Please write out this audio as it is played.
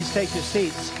Please take your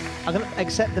seats. I'm going to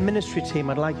accept the ministry team.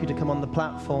 I'd like you to come on the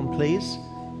platform, please.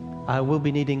 I will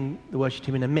be needing the worship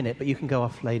team in a minute, but you can go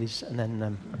off, ladies, and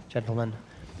then gentlemen.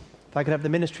 If I could have the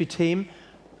ministry team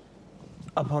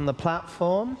up on the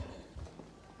platform.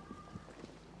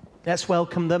 Let's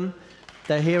welcome them.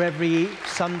 They're here every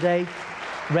Sunday,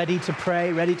 ready to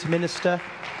pray, ready to minister.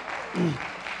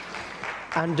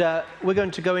 And we're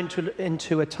going to go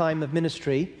into a time of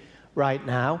ministry right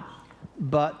now,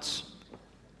 but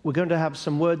we're going to have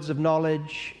some words of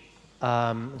knowledge,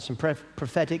 some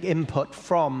prophetic input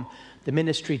from the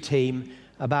ministry team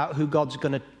about who God's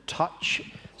going to touch.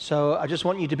 So I just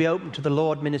want you to be open to the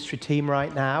Lord, ministry team,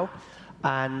 right now.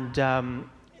 And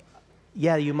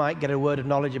yeah, you might get a word of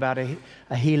knowledge about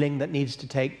a healing that needs to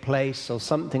take place or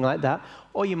something like that.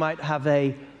 Or you might have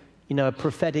a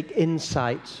prophetic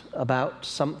insight about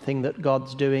something that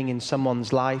God's doing in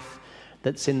someone's life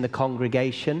that's in the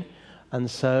congregation. And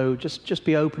so just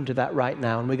be open to that right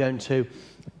now. And we're going to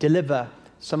deliver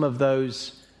some of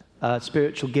those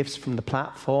spiritual gifts from the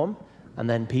platform. And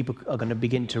then people are going to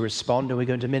begin to respond. And we're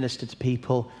going to minister to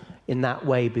people in that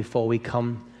way before we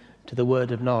come to the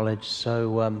word of knowledge.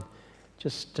 So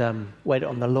just wait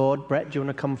on the Lord. Brett, do you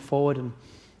want to come forward? And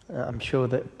I'm sure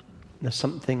that there's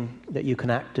something that you can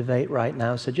activate right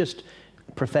now. So just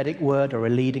a prophetic word or a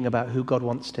leading about who God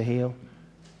wants to heal.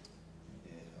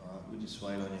 Yeah, all right. We just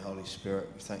wait on your Holy Spirit.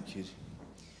 We thank you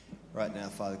right now,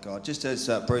 Father God. Just as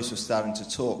Bruce was starting to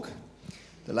talk,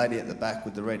 the lady at the back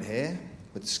with the red hair,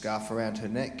 with the scarf around her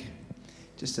neck,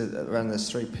 just around those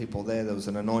three people there was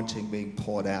an anointing being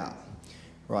poured out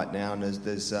right now. And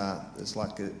there's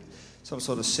like some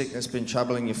sort of sickness been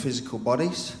troubling your physical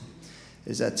bodies.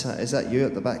 Is that you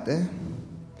at the back there?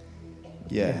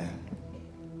 Yeah.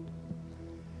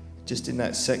 Just in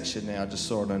that section now, I just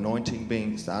saw an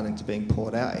anointing starting to being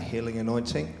poured out, a healing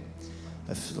anointing.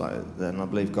 And I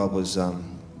believe God was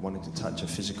wanting to touch a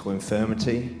physical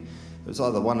infirmity. It was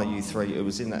either one of you three. It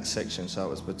was in that section, so it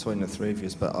was between the three of you.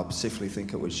 But I specifically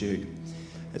think it was you.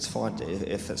 It's fine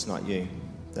if it's not you.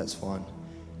 That's fine.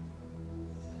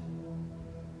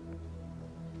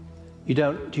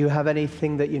 Do you have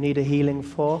anything that you need a healing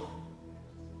for?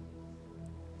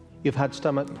 You've had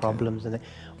stomach problems. And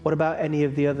what about any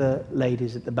of the other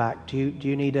ladies at the back? Do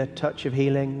you need a touch of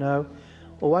healing? No?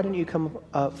 Well, why don't you come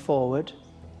forward?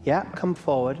 Yeah, come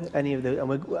forward. Any of the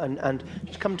and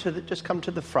just come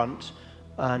to the front,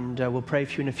 and we'll pray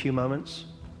for you in a few moments.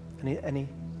 Any?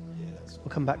 We'll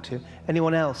come back to you.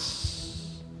 Anyone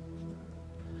else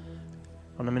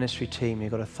on the ministry team?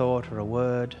 You've got a thought or a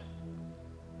word?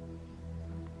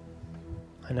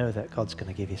 I know that God's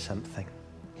going to give you something.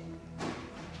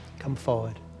 Come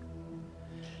forward.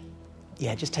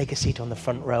 Yeah, just take a seat on the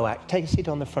front row. Take a seat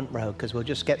on the front row, because we'll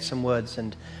just get some words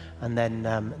and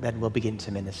then we'll begin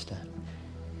to minister.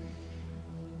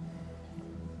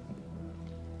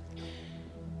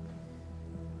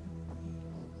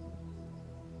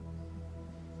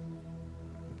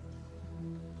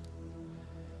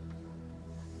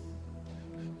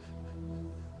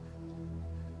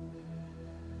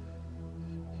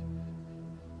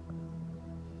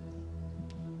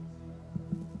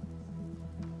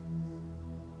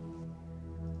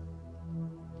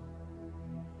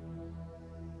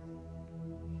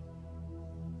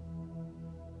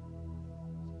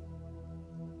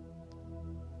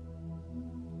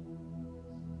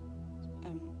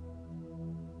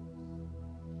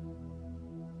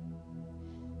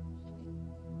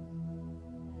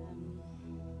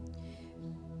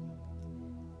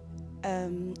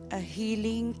 A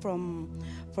healing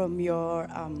from your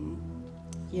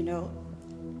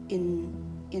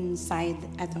inside.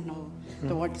 I don't know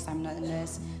the word because I'm not a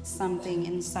nurse. Something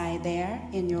inside there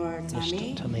in your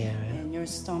tummy area, in your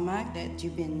stomach, that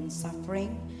you've been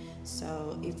suffering.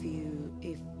 So if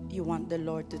you want the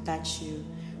Lord to touch you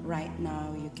right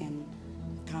now, you can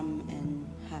come and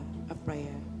have a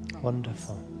prayer.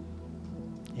 Wonderful.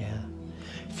 Yeah.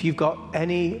 If you've got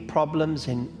any problems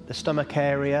in the stomach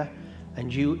area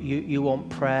and you want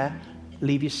prayer,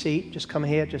 leave your seat. Just come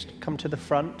here. Just come to the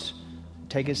front.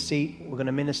 Take a seat. We're going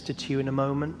to minister to you in a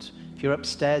moment. If you're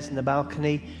upstairs in the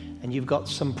balcony and you've got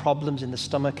some problems in the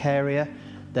stomach area,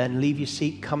 then leave your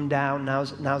seat. Come down.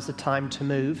 Now's the time to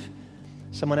move.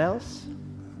 Someone else?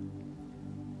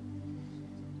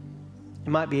 It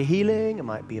might be a healing. It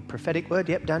might be a prophetic word.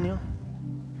 Yep, Daniel.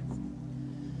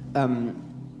 I've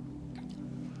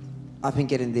been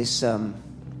getting this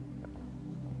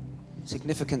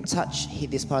significant touch hit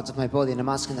this part of my body, and I'm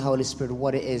asking the Holy Spirit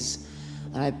what it is.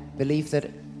 And I believe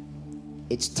that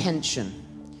it's tension.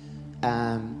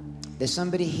 There's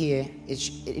somebody here,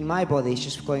 in my body, it's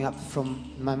just going up from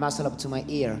my muscle up to my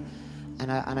ear.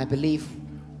 and I believe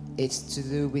it's to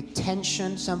do with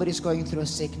tension. Somebody's going through a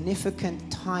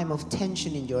significant time of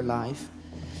tension in your life.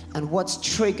 And what's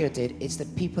triggered it is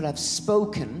that people have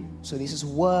spoken. So this is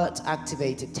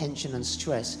word-activated tension and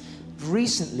stress.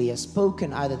 Recently have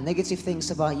spoken either negative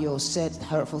things about you or said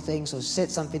hurtful things or said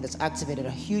something that's activated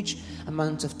a huge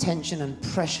amount of tension and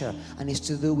pressure, and it's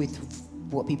to do with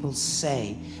what people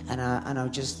say. And I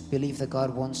just believe that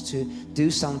God wants to do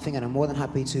something, and I'm more than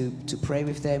happy to pray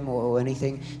with them or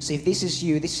anything. So if this is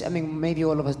you, maybe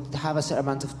all of us have a certain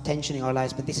amount of tension in our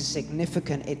lives, but this is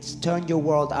significant. It's turned your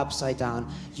world upside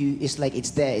down. It's like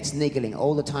it's there, it's niggling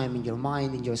all the time in your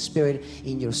mind, in your spirit,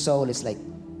 in your soul. It's like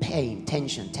pain,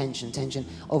 tension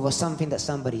over something that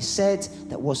somebody said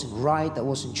that wasn't right, that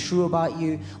wasn't true about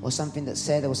you, or something that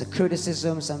said there was a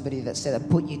criticism, somebody that said that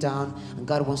put you down, and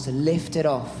God wants to lift it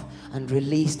off and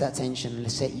release that tension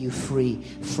and set you free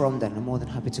from that. I'm more than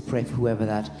happy to pray for whoever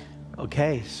that.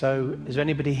 Okay, so is there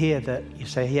anybody here that you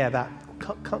say, yeah, that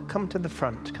come to the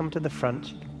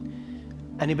front.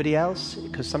 Anybody else?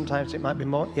 Because sometimes it might be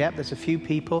more. Yeah, there's a few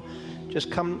people.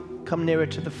 Just come nearer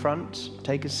to the front,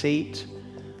 take a seat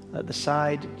at the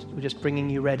side. We're just bringing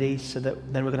you ready so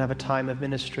that then we're going to have a time of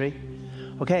ministry.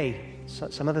 Okay, so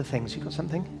some other things. You got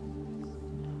something?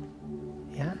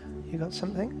 Yeah, you got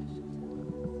something?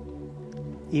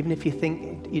 Even if you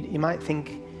think, you might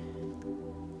think,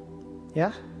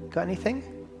 yeah, got anything?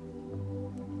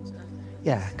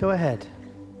 Yeah, go ahead.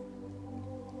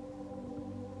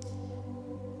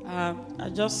 I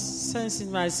just sense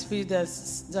in my spirit that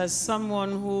there's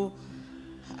someone who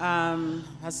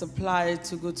has applied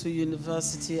to go to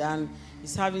university and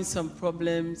is having some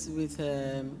problems with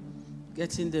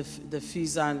getting the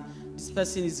fees, and this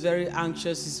person is very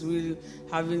anxious. He's really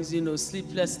having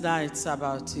sleepless nights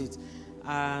about it.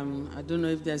 I don't know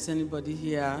if there's anybody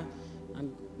here.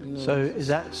 And, So is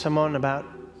that someone about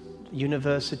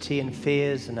university and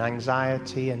fears and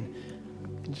anxiety? And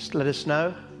just let us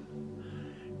know,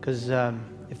 because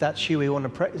if that's you, we want to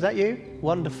pray. Is that you?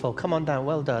 Wonderful. Come on down.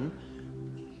 Well done.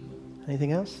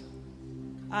 Anything else?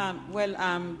 I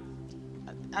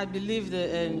believe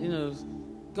that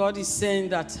God is saying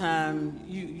that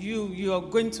you are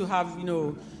going to have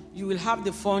you will have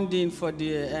the funding for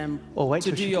the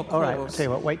to do your course. All right, I'll tell you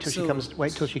what. Wait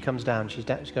till she comes down. She's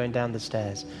going down the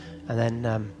stairs, and then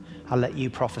I'll let you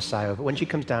prophesy over. When she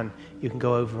comes down, you can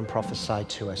go over and prophesy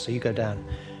to her. So you go down,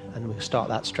 and we'll start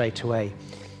that straight away.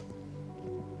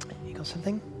 You got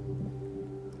something?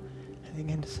 Anything,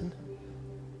 Henderson?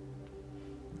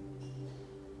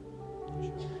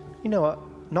 You know what?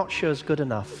 Not sure is good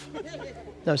enough.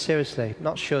 No, seriously,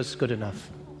 not sure is good enough.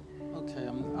 Okay,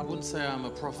 I wouldn't say I'm a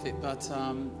prophet, but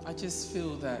I just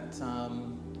feel that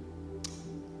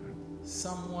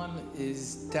someone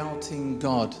is doubting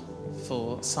God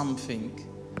for something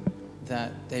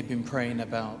that they've been praying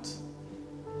about.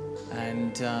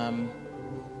 And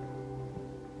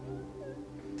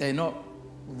they're not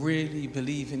really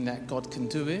believing that God can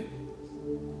do it.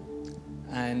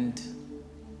 And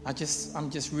I'm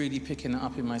just really picking it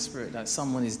up in my spirit that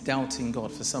someone is doubting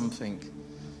God for something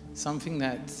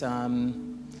that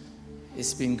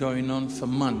it's been going on for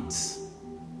months,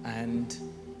 and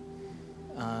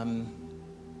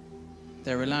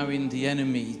they're allowing the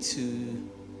enemy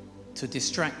to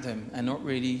distract them and not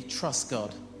really trust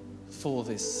God for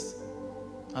this.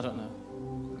 I don't know.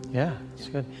 Yeah, it's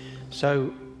good.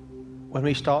 So when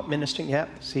we start ministering,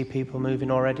 see people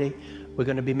moving already. We're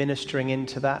going to be ministering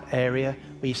into that area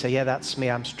where you say, yeah, that's me,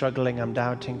 I'm struggling, I'm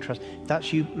doubting, trust. If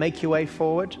that's you, make your way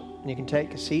forward, and you can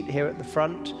take a seat here at the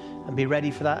front and be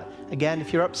ready for that. Again,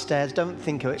 if you're upstairs, don't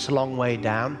think it's a long way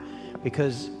down,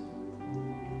 because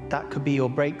that could be your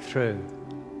breakthrough.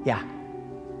 Yeah.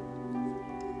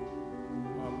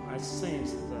 I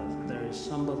sense that there is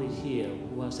somebody here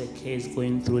who has a case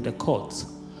going through the courts,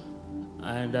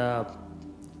 and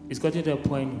it's gotten to a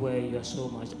point where you are so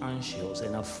much anxious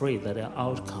and afraid that the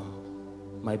outcome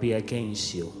might be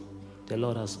against you. The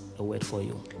Lord has a word for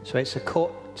you. So it's a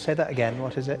court. Say that again.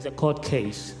 What is it? It's a court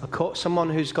case. Someone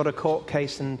who's got a court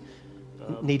case and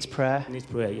needs prayer. Needs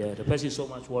prayer. Yeah. The person is so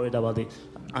much worried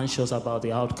anxious about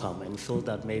the outcome, and feels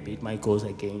that maybe it might go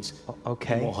against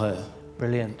him or her.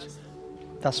 Brilliant.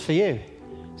 That's for you.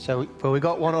 So, we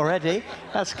got one already.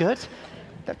 That's good.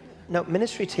 No,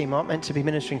 ministry team aren't meant to be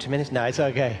ministering to ministers. No, it's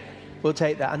okay. We'll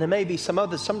take that. And there may be some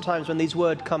others. Sometimes when these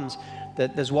word comes,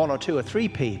 that there's one or two or three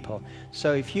people.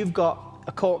 So if you've got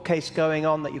a court case going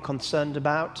on that you're concerned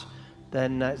about,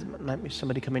 then it might be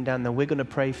somebody coming down there. We're going to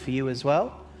pray for you as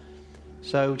well.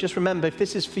 So just remember, if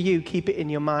this is for you, keep it in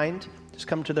your mind. Just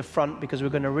come to the front, because we're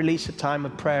going to release a time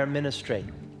of prayer and ministry.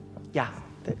 Yeah,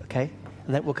 okay.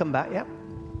 And then we'll come back, yeah.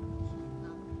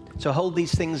 So hold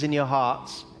these things in your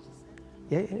hearts.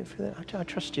 Yeah, I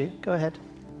trust you. Go ahead.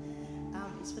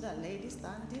 It's for that lady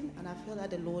standing, and I feel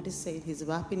that the Lord is saying He's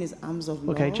wrapping His arms of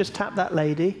love. Okay, just tap that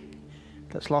lady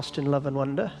that's lost in love and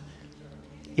wonder.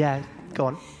 Yeah, go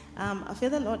on. I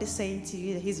feel the Lord is saying to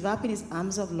you that He's wrapping His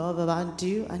arms of love around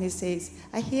you, and He says,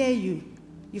 I hear you.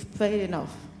 You've prayed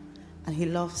enough, and He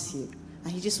loves you.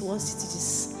 And He just wants you to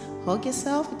just hug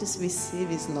yourself and just receive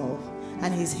His love.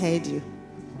 And He's heard you.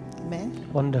 Amen.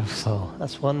 Wonderful.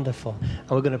 That's wonderful.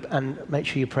 And we're going to, and make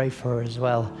sure you pray for her as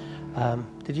well.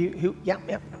 Did you? Who? Yeah.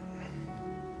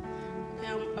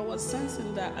 I was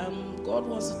sensing that God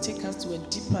wants to take us to a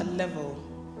deeper level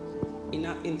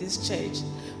in this church,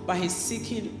 but He's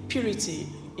seeking purity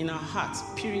in our hearts,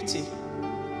 purity.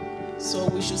 So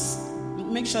we should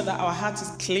make sure that our heart is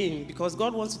clean, because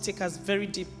God wants to take us very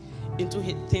deep into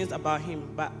things about Him,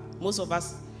 but most of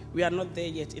us, we are not there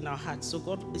yet in our hearts. So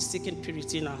God is seeking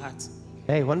purity in our hearts.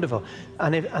 Okay, wonderful.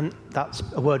 And that's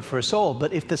a word for us all.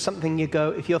 But if there's something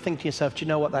if you're thinking to yourself, do you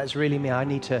know what, that's really me, I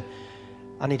need to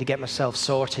get myself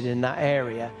sorted in that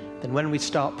area, then when we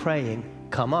start praying,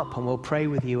 come up and we'll pray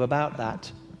with you about that.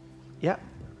 Yeah.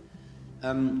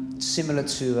 Similar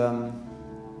to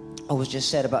what was just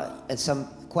said about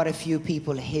quite a few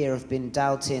people here have been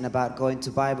doubting about going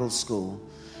to Bible school,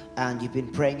 and you've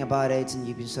been praying about it, and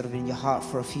you've been sort of in your heart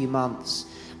for a few months.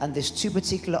 And there's two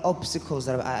particular obstacles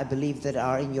that I believe that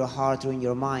are in your heart or in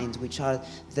your mind, which are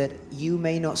that you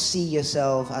may not see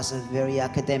yourself as a very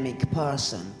academic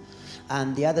person.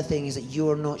 And the other thing is that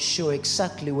you're not sure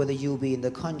exactly whether you'll be in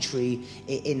the country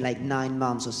in like 9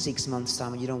 months or 6 months'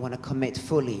 time, and you don't want to commit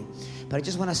fully. But I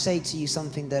just want to say to you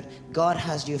something, that God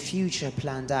has your future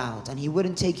planned out, and He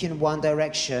wouldn't take you in one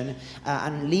direction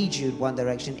and lead you in one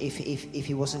direction if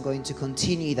He wasn't going to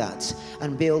continue that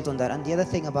and build on that. And the other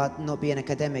thing about not being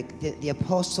academic, the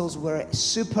apostles were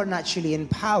supernaturally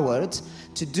empowered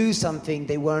to do something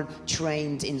they weren't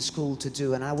trained in school to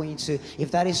do. And I want you to,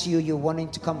 if that is you, you're wanting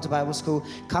to come to Bible school,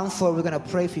 come forward. We're going to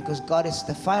pray for you, because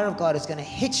the fire of God is going to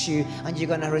hit you, and you're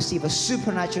going to receive a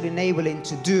supernatural enabling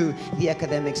to do the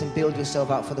academics and build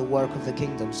yourself out for the work of the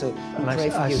kingdom. So we'll pray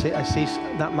for you. I see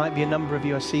that might be a number of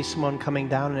you. I see someone coming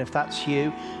down, and if that's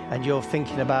you and you're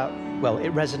thinking about, well,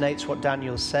 it resonates what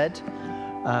Daniel said,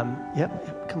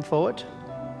 come forward.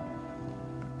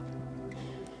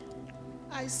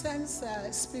 I sense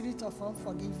a spirit of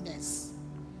unforgiveness.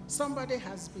 Somebody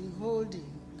has been holding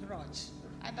grudge,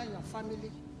 either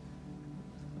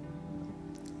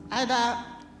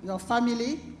your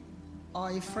family or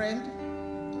a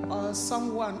friend or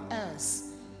someone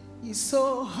else is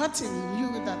so hurting in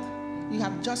you that you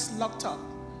have just locked up.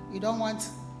 You don't want,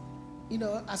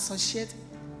 associate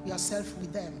yourself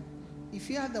with them. If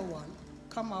you are the one,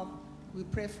 come up. We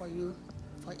pray for you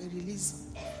for a release.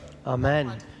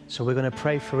 Amen. So we're going to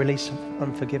pray for release of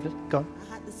unforgiveness. Go on.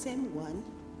 I had the same one,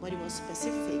 but it was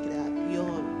specific that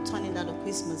you're turning down a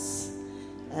Christmas,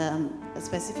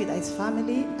 specific that it's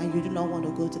family, and you do not want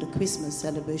to go to the Christmas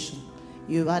celebration.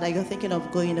 You're thinking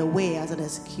of going away as an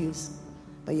excuse,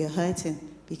 but you're hurting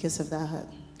because of that hurt.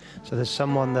 So there's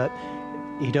someone that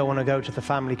you don't want to go to the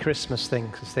family Christmas thing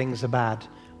because things are bad.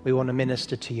 We want to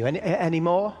minister to you. Any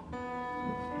more?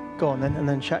 Go on then, and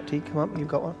then Shakti, come up. You've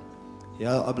got one.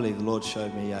 Yeah, I believe the Lord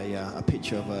showed me a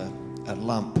picture of a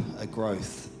lump, a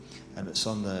growth, and it's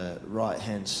on the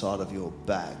right-hand side of your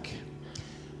back.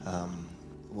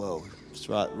 It's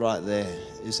right there.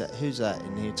 Who's that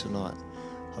in here tonight?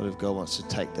 I believe God wants to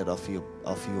take that off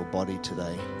your body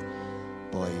today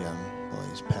by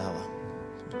His power.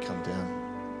 Come down.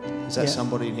 Is that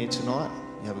somebody in here tonight?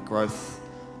 You have a growth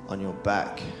on your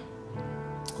back,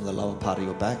 on the lower part of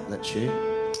your back. That's you.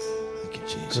 Thank you,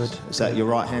 Jesus. Good. Is that your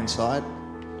right-hand side?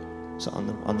 Is that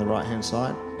on the right-hand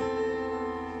side?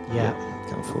 Yeah.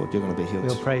 Come forward. You're going to be healed.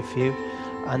 We'll pray for you.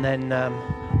 And then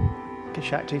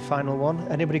Shakti, final one.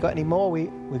 Anybody got any more? We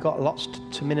got lots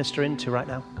to minister into right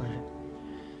now. Go ahead.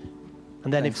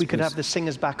 And then if we could have the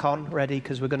singers back on, ready,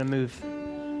 because we're going to move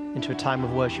into a time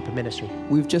of worship and ministry.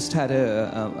 We've just had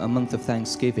a month of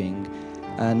Thanksgiving,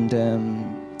 and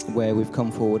where we've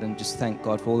come forward and just thank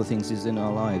God for all the things He's in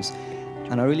our lives.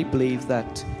 And I really believe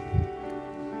that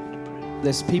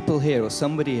there's people here or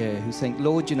somebody here who think,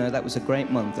 Lord, that was a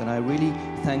great month, and I really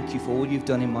thank you for all you've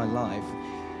done in my life.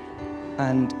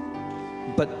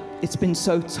 But it's been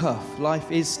so tough. Life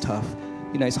is tough.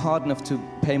 It's hard enough to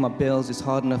pay my bills. It's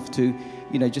hard enough to,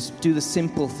 just do the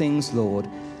simple things, Lord.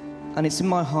 And it's in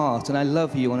my heart, and I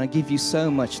love you, and I give you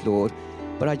so much, Lord,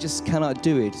 but I just cannot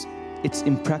do it. It's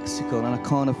impractical, and I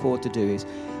can't afford to do it.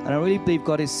 And I really believe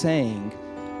God is saying,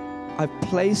 I've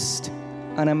placed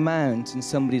an amount in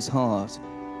somebody's heart,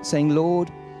 saying,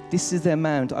 Lord, this is the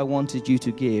amount I wanted you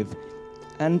to give.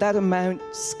 And that amount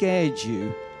scared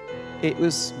you. It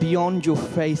was beyond your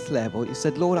faith level. You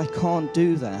said, Lord, I can't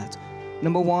do that.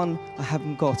 Number one, I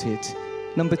haven't got it.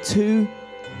 Number two,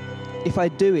 if I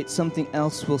do it, something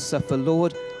else will suffer.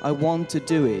 Lord, I want to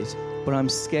do it, but I'm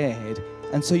scared.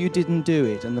 And so you didn't do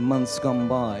it, and the months gone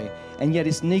by. And yet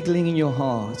it's niggling in your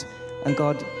heart. And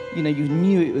God, you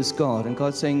knew it was God. And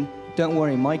God's saying, don't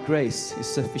worry, my grace is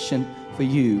sufficient for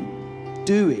you.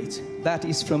 Do it. That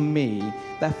is from me.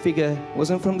 That figure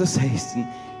wasn't from the Satan.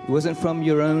 It wasn't from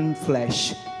your own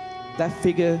flesh. That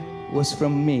figure was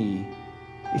from me.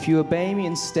 If you obey me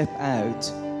and step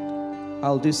out,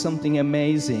 I'll do something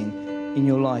amazing in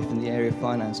your life in the area of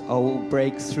finance. I will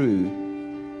break through.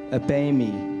 Obey me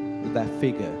with that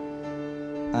figure,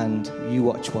 and you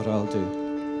watch what I'll do.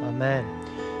 Amen.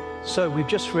 So we've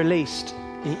just released.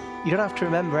 You don't have to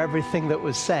remember everything that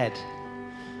was said.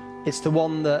 It's the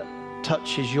one that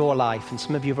touches your life, and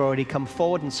some of you have already come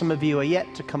forward, and some of you are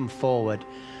yet to come forward.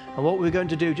 And what we're going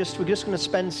to do, we're just going to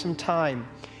spend some time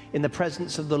in the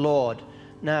presence of the Lord.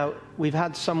 Now, we've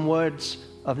had some words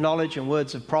of knowledge and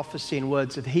words of prophecy and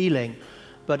words of healing,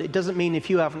 but it doesn't mean if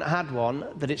you haven't had one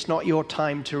that it's not your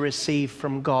time to receive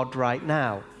from God right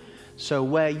now. So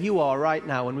where you are right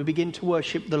now, when we begin to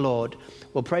worship the Lord,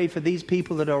 we'll pray for these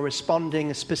people that are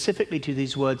responding specifically to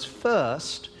these words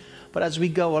first, but as we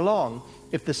go along,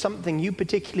 if there's something you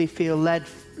particularly feel led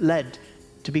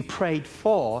to be prayed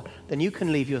for, then you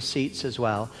can leave your seats as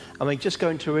well. And we're just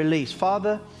going to release.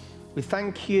 Father, we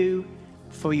thank you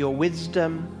for your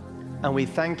wisdom, and we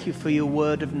thank you for your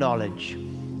word of knowledge.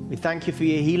 We thank you for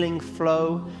your healing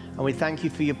flow, and we thank you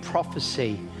for your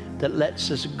prophecy that lets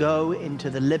us go into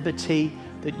the liberty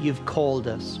that you've called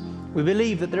us. We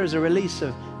believe that there is a release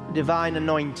of divine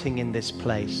anointing in this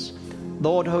place.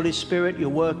 Lord, Holy Spirit, you're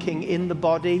working in the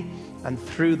body and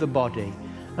through the body.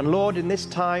 And Lord, in this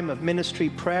time of ministry,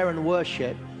 prayer, and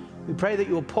worship, we pray that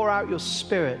you will pour out your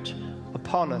Spirit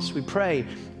upon us. We pray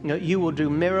that you will do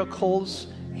miracles,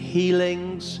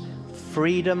 healings,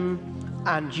 freedom,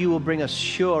 and you will bring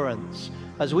assurance.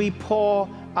 As we pour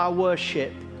our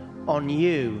worship on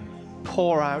you,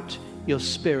 pour out your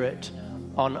Spirit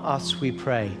on us, we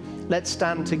pray. Let's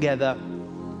stand together.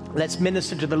 Let's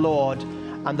minister to the Lord.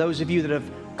 And those of you that have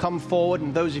come forward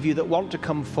and those of you that want to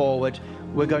come forward,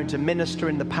 we're going to minister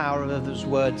in the power of those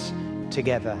words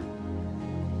together.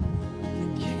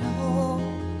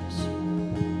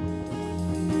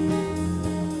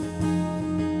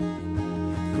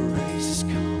 Grace has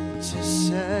come to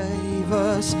save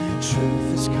us, truth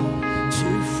has come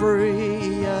to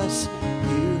free us.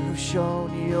 You have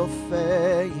shown your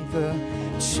favor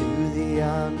to the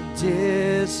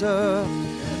undeserved.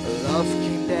 Love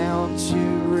came down to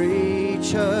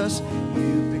reach us.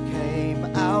 You became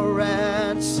our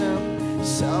ransom,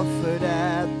 suffered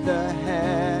at the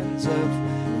hands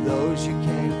of those you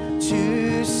came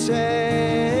to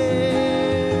save.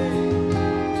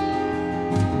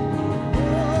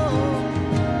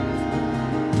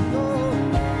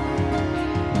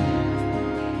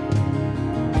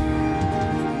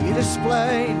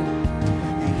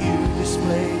 You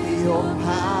displayed your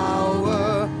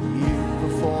power. You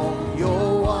performed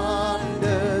your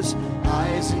wonders.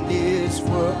 Eyes and ears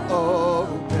were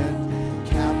opened,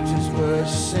 captives were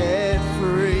set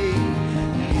free.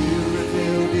 You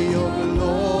revealed your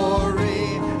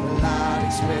glory, light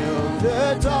expelled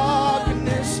the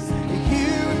darkness. You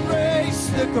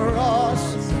embraced the cross,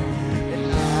 and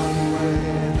now you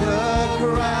wear the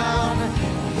crown,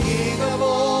 King of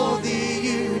all the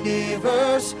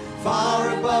universe, far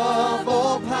above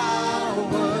all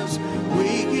powers.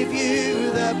 We give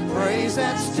you the praise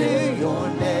that's due your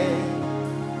name.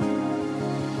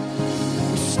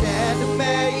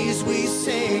 Amazed, we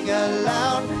sing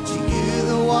aloud to you,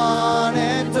 the one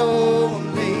and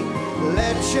only.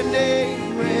 Let your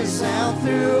name resound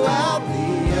throughout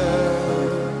the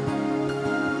earth.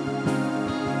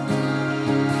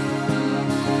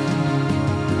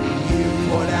 You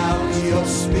poured out your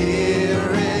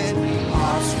spirit,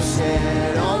 hearts were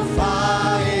set on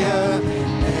fire,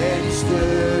 and you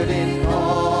stood in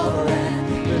awe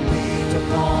and believed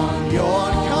upon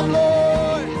your come, Lord,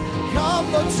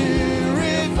 to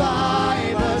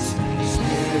revive us.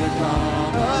 Spirit,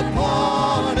 come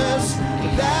upon us,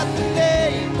 that the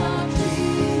name of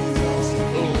Jesus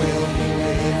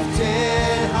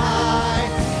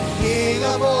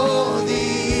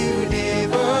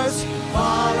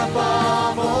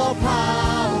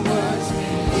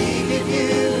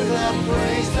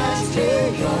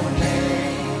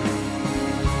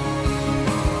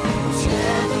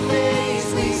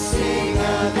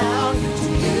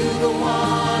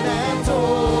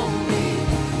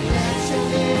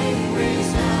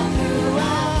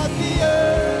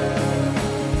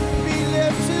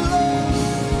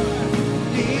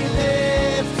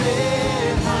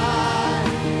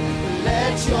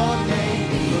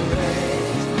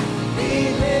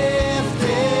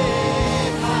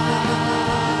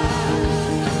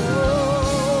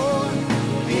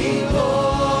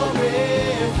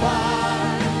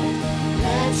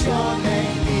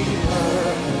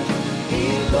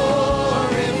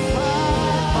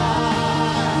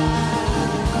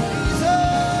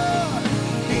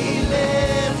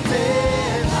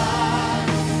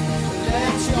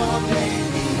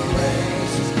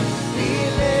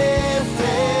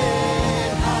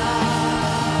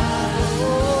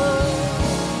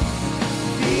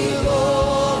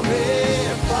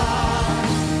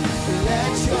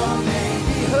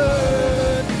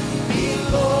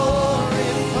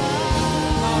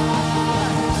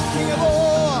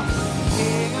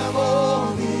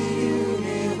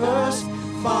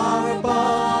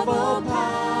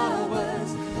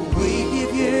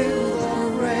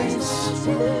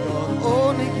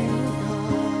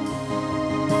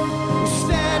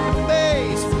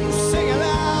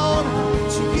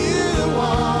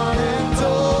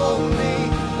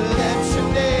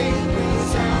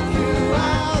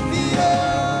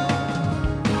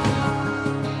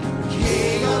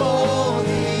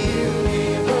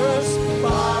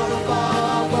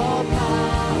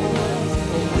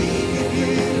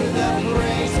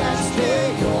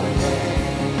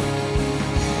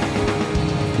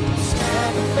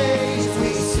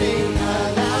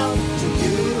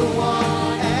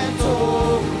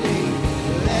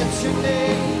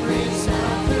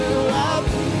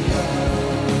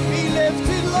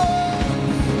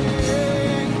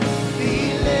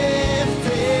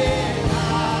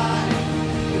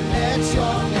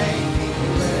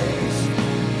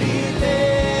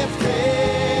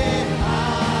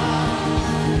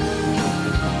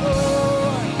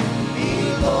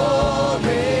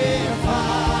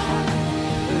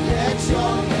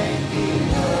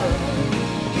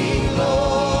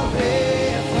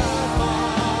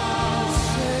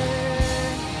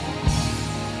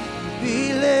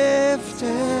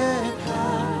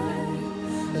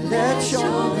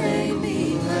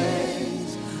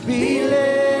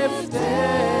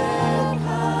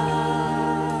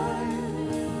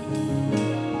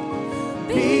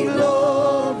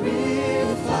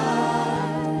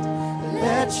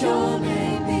Let your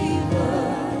name be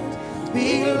heard,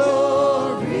 be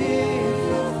glorified.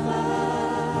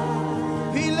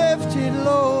 Be lifted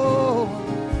low,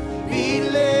 be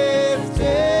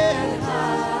lifted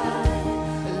high.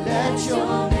 Let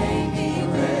your name be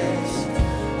praised,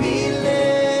 be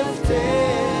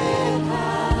lifted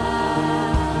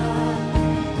high.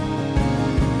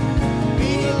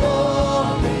 Be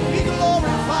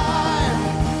glorified.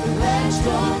 Let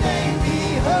your name be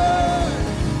heard,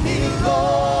 be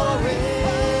glorified.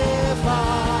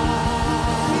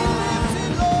 Be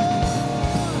lifted low,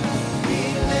 be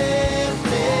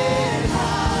lifted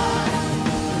high.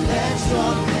 Let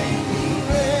your name be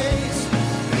praised,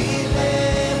 be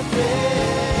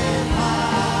lifted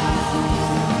high.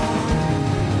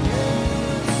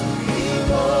 Yes, be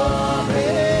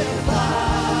glorified.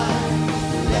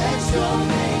 Let your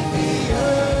name be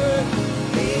heard,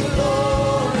 be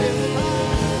glorified.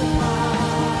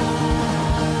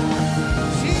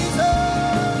 Jesus.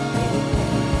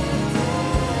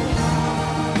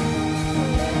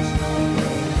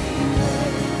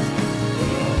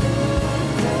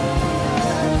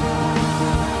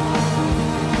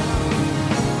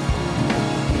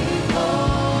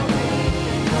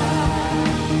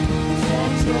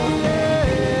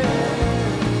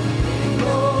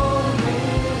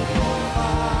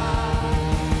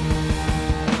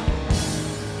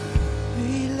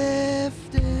 Be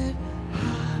lifted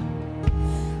high.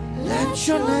 Let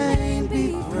your name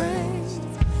be praised.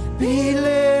 Be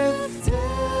lifted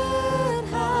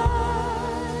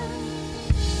high.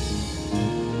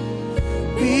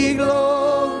 Be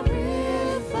glorified.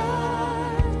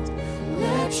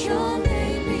 Let your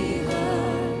name be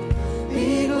heard.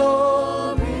 Be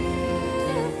glorified.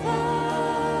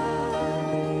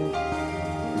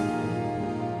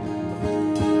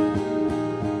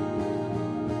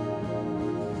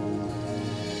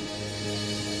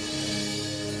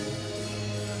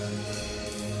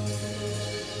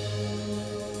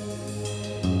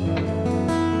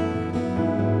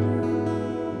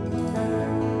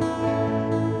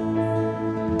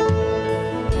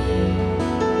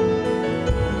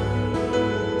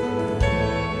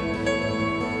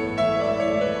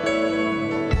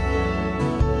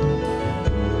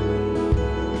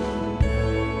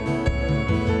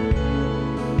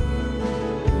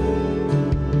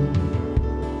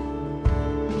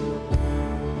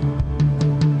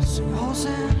 Sing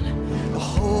Hosanna,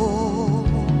 Hosanna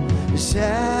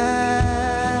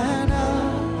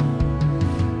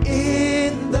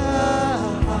in the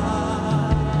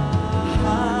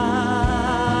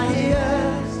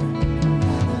highest.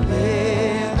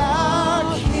 Let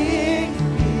our King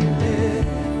be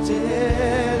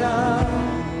lifted up.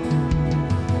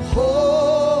 Hosanna.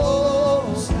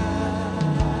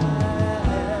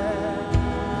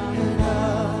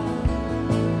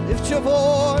 Lift your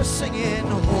voice singing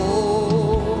Hosanna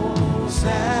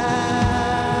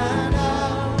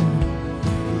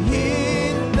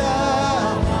in the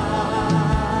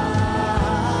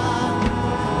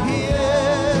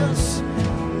highest.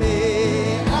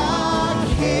 May our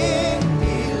King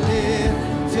be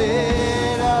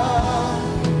lifted up.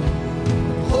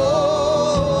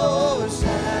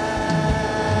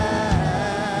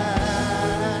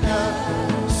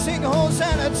 Hosanna. Sing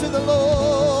Hosanna to the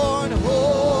Lord.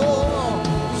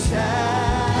 Hosanna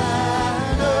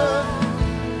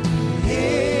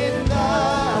in the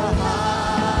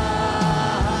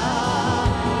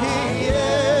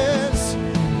highest.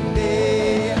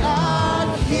 May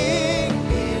our King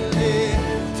be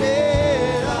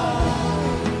lifted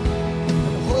up.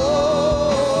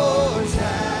 Hosanna.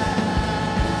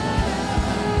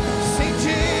 Sing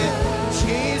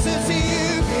Jesus,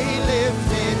 you be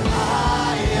lifted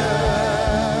higher.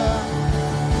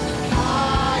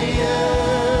 Higher,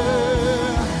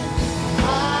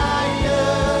 higher.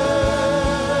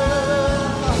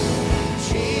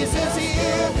 Jesus,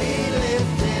 you be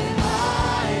lifted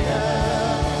higher.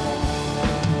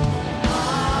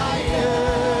 Higher,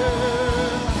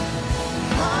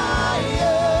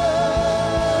 higher.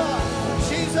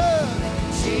 Jesus,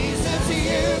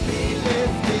 you be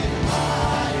lifted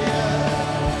higher.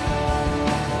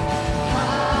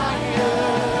 Higher,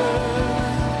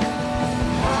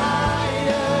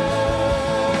 higher.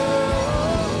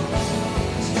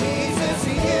 Jesus,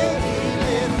 you be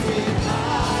lifted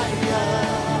higher.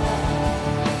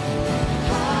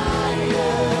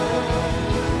 Higher,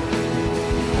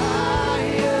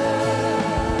 higher.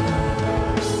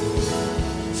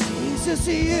 Jesus,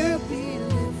 you be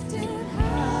lifted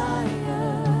higher.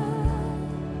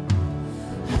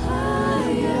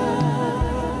 Higher,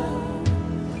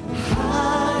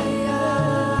 higher.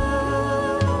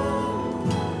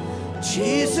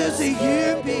 Jesus, Jesus,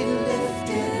 you be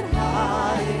lifted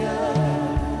higher,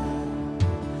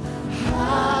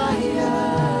 higher,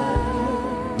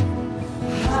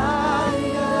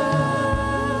 higher.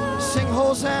 Sing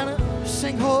Hosanna,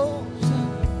 sing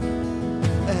Hosanna,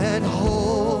 and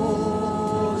Hosanna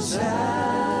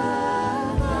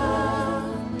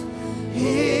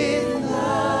in the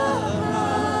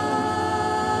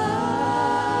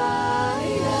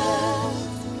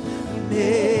highest.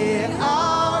 May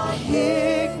our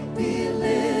King be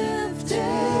lifted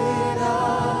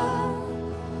up.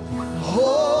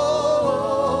 Hosanna.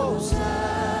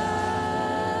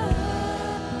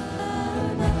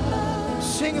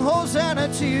 Sing Hosanna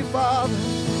to you, Father.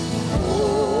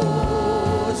 Hosanna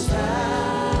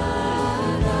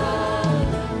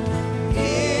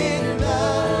in the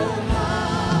highest.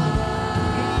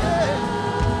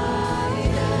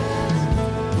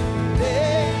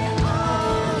 May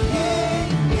our King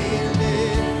be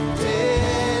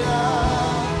lifted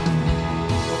up.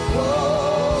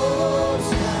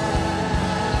 Hosanna.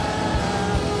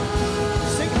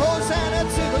 Sing Hosanna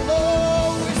to the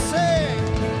Lord. We sing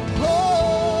Hosanna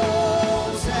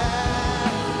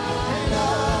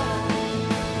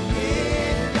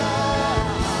in the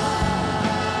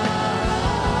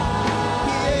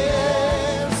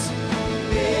highest.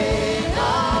 May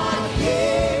our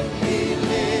King be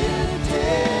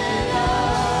lifted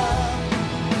up.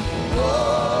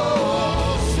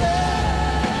 Hosanna.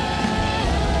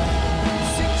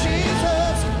 Sing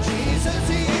Jesus, Jesus,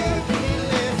 you be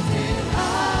lifted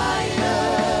higher,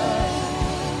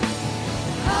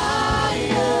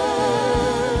 higher,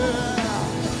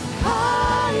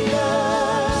 higher.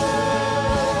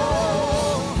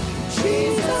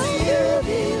 Jesus, you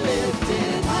be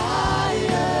lifted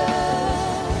higher,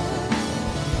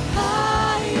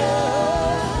 higher,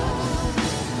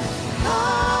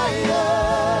 higher.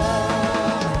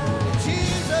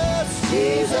 Jesus,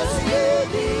 Jesus, you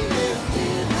be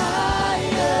lifted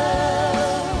higher,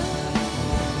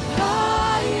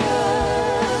 higher,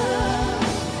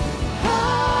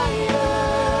 higher.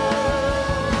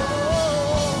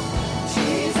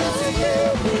 Jesus, you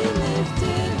be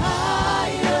lifted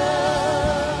higher,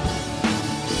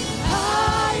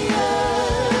 higher,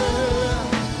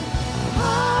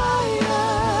 higher.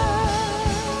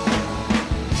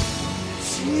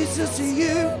 Jesus,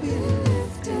 you be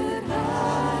lifted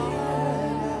higher,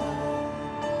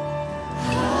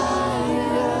 higher,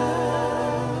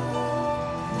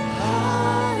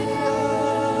 higher.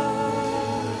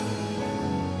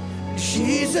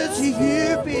 Jesus,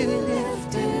 you be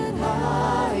lifted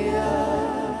higher,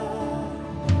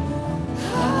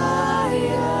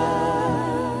 higher,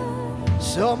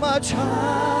 so much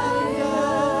higher.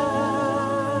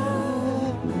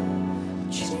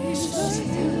 Jesus,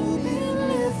 you be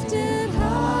lifted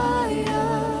higher,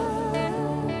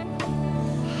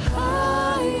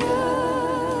 higher,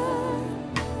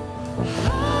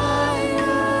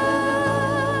 higher.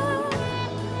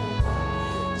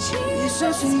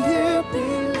 Jesus, you be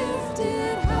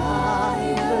lifted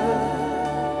higher,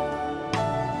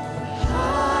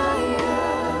 higher,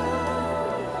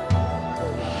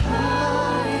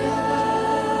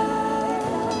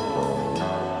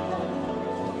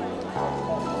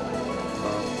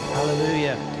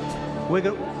 Hallelujah.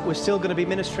 We're still going to be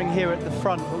ministering here at the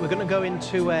front, but we're going to go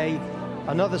into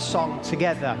another song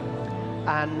together.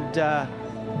 And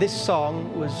this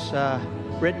song was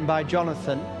written by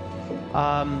Jonathan.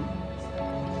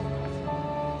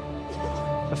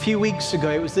 A few weeks ago,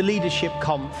 it was the leadership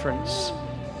conference,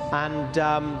 and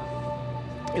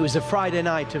it was a Friday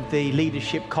night of the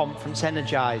leadership conference,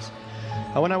 Energize.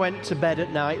 And when I went to bed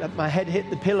at night, my head hit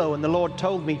the pillow and the Lord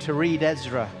told me to read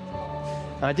Ezra.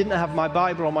 And I didn't have my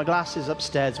Bible or my glasses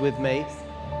upstairs with me,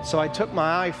 so I took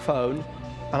my iPhone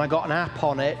and I got an app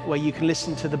on it where you can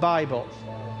listen to the Bible.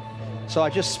 So I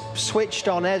just switched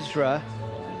on Ezra,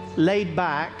 laid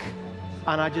back,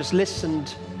 and I just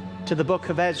listened to the book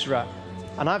of Ezra.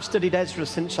 And I've studied Ezra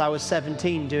since I was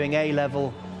 17, doing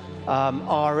A-level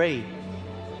RE.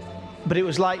 But it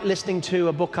was like listening to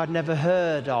a book I'd never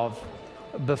heard of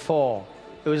before.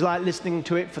 It was like listening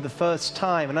to it for the first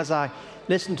time. And as I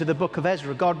listened to the book of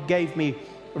Ezra, God gave me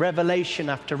revelation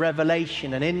after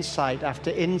revelation and insight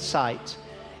after insight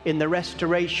in the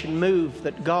restoration move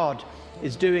that God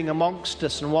is doing amongst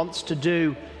us and wants to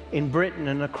do in Britain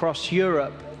and across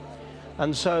Europe.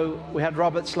 And so we had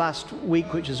Robert's last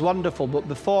week, which is wonderful. But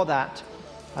before that,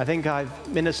 I think I've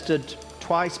ministered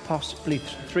twice, possibly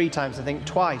three times, I think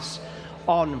twice,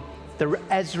 on the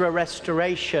Ezra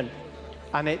restoration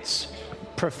and its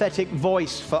prophetic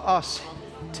voice for us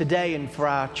today and for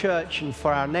our church and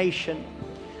for our nation.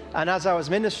 And as I was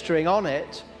ministering on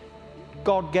it,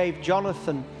 God gave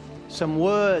Jonathan some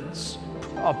words,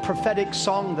 a prophetic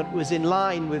song that was in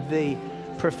line with the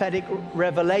prophetic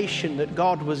revelation that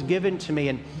God was given to me,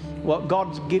 and what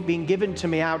God's been given to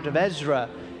me out of Ezra,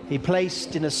 he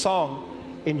placed in a song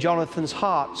in Jonathan's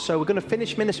heart. So we're going to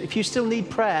finish ministry. If you still need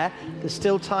prayer, there's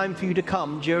still time for you to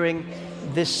come during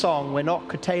this song. We're not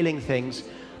curtailing things.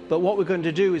 But what we're going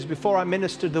to do is, before I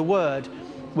minister the word,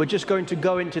 we're just going to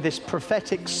go into this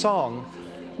prophetic song,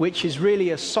 which is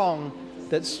really a song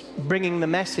that's bringing the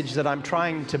message that I'm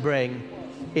trying to bring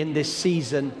in this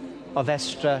season of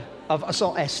Ezra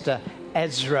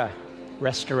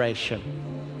restoration.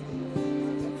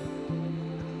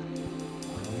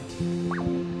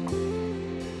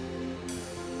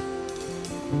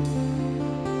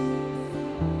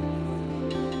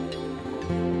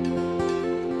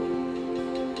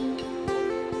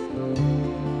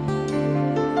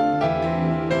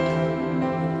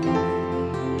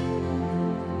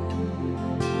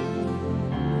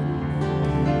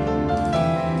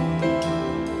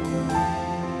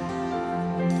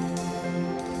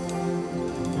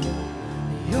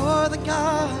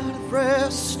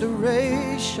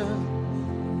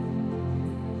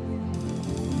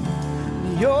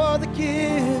 You're the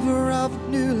giver of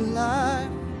new life,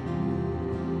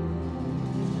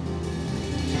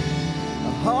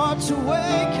 a heart to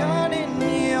awaken in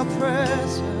your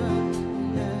presence.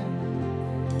 Yeah.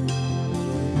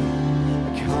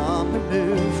 Come and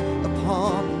move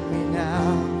upon me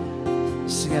now.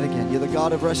 Sing it again. You're the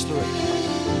God of restoration.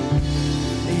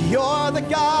 You're the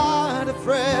God of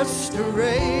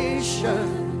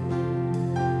restoration.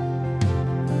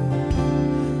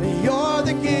 You're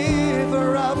the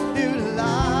giver of new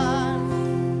life,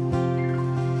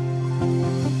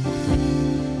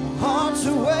 hearts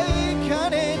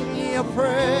awaken in your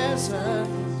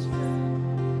presence.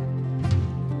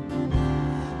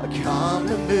 Come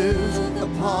and move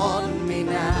upon me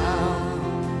now.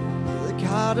 The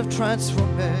God of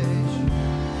transformation.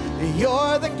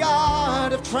 You're the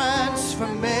God of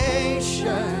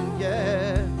transformation,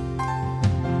 yeah.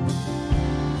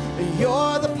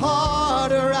 You're the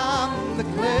potter, I'm the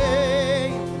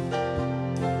clay.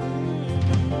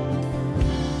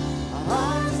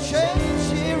 I'm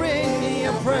changed here in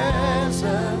your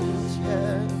presence,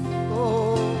 yeah.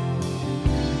 Oh,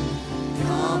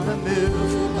 come and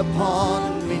move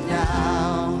upon me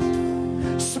now.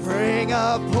 Spring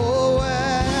up, oh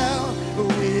well,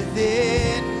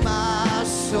 within my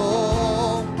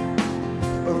soul.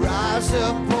 Rise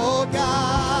up, oh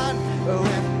God,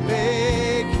 and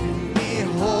make me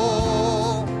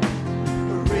whole. A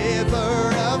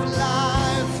river of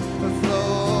life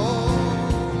flow.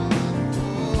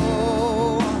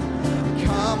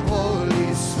 Come,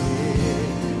 Holy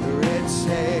Spirit,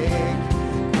 take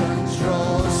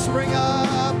control. Spring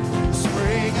up,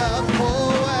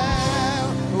 oh well,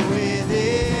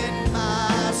 within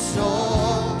my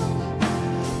soul.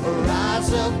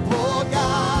 Rise up, oh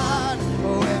God,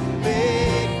 and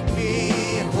make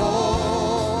me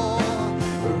whole. A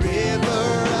river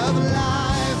of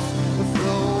life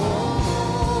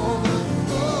flow.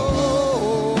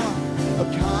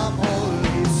 Come,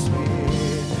 Holy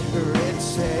Spirit,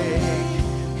 take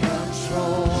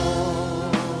control.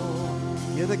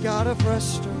 You're the God of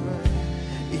restoration.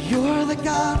 You're the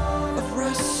God of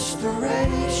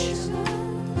restoration.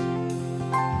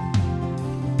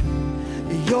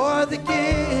 You're the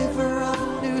giver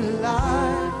of new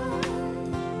life.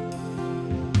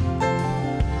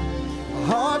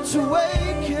 Hearts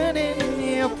awaken in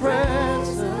your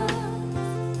presence.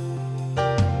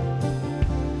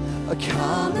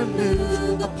 Come and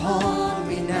move upon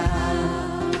me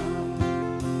now.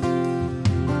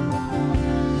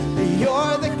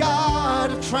 You're the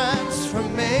God of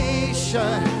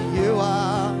transformation. You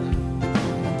are.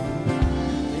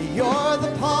 You're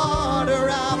the potter,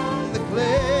 I'm the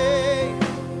clay.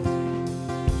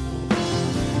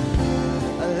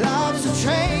 Lives are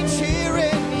changed here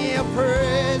in your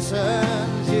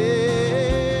presence,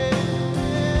 yeah.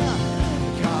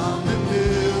 Come and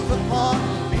move upon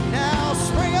me now.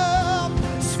 Spring up,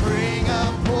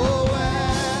 oh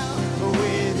well,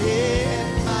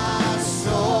 within my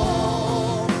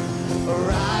soul.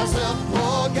 Rise up,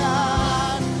 oh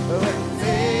God, and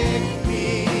make me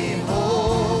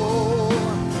whole.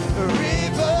 A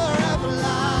river of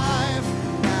life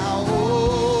now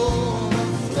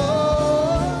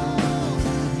overflow.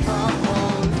 Come,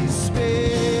 Holy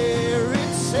Spirit,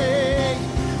 take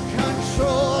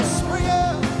control. Spring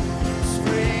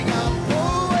up,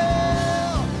 oh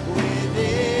well,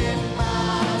 within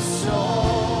my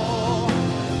soul.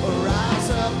 Rise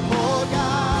up, oh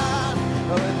God,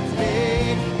 and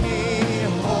make me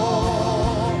whole.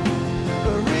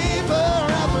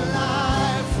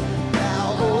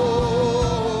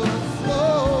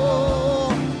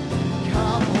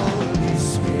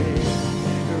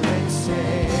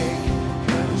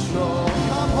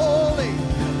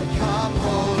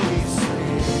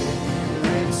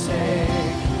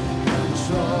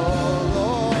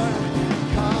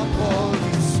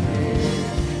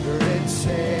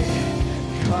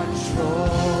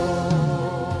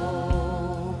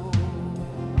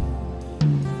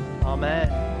 Amen.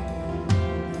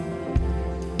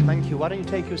 Thank you. Why don't you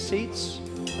take your seats?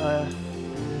 You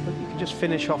can just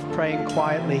finish off praying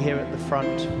quietly here at the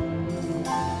front.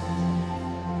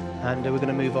 And we're going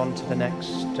to move on to the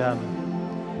next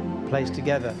place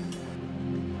together.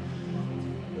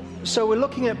 So we're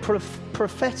looking at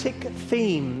prophetic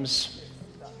themes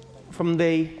from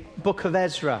the book of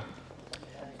Ezra.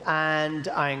 And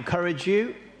I encourage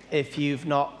you, if you've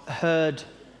not heard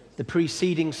the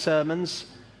preceding sermons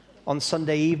on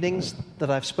Sunday evenings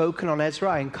that I've spoken on Ezra,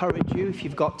 I encourage you, if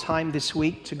you've got time this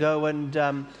week, to go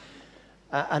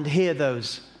and hear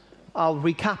those. I'll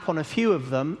recap on a few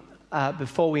of them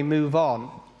before we move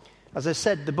on. As I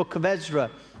said, the book of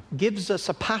Ezra gives us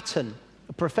a pattern,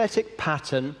 a prophetic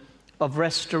pattern of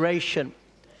restoration.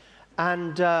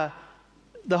 And the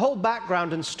whole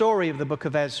background and story of the book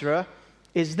of Ezra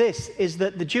is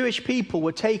that the Jewish people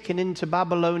were taken into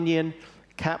Babylonian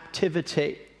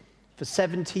captivity for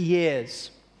 70 years.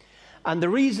 And the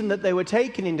reason that they were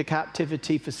taken into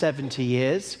captivity for 70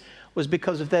 years was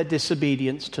because of their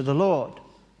disobedience to the Lord.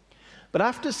 But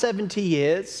after 70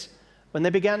 years, when they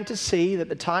began to see that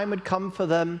the time had come for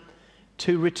them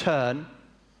to return,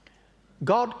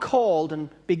 God called and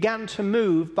began to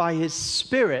move by his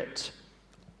Spirit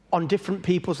on different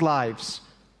people's lives.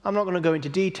 I'm not going to go into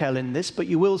detail in this, but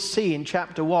you will see in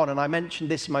chapter 1, and I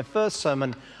mentioned this in my first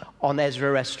sermon on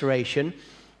Ezra restoration,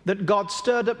 that God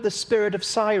stirred up the spirit of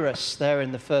Cyrus there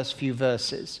in the first few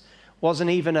verses.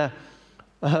 Wasn't even a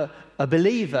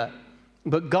believer,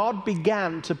 but God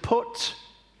began to put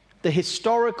the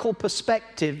historical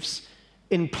perspectives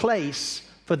in place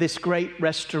for this great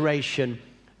restoration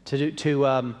to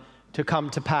come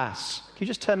to pass. Can you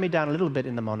just turn me down a little bit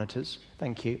in the monitors?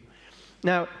 Thank you.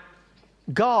 Now,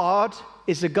 God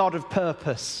is a God of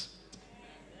purpose,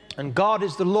 and God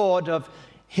is the Lord of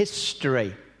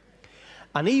history.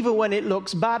 And even when it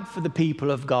looks bad for the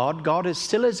people of God, God is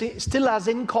still as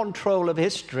in control of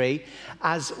history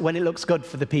as when it looks good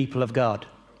for the people of God.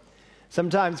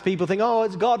 Sometimes people think, oh,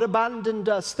 has God abandoned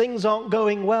us? Things aren't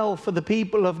going well for the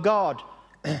people of God.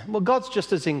 Well, God's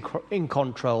just as in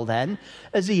control then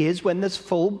as he is when there's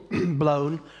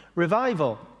full-blown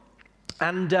revival.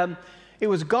 And it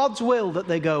was God's will that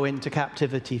they go into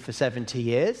captivity for 70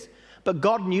 years, but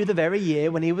God knew the very year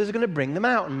when he was going to bring them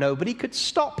out, and nobody could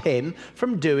stop him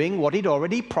from doing what he'd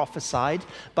already prophesied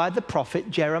by the prophet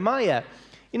Jeremiah.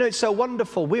 You know, it's so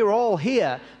wonderful. We're all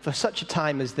here for such a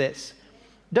time as this.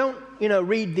 Don't,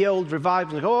 read the old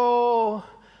revivals and go, oh,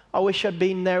 I wish I'd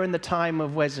been there in the time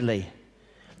of Wesley.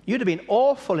 You'd have been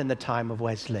awful in the time of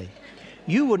Wesley.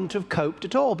 You wouldn't have coped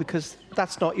at all because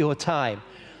that's not your time.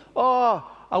 Oh,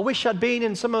 I wish I'd been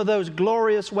in some of those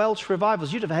glorious Welsh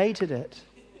revivals. You'd have hated it.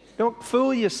 Don't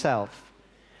fool yourself.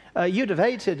 You'd have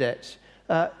hated it.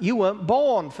 You weren't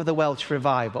born for the Welsh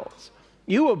revivals.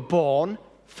 You were born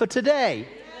for today.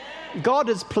 God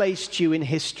has placed you in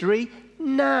history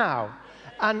now.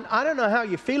 And I don't know how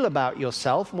you feel about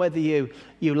yourself, whether you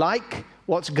like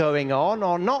what's going on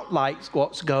or not like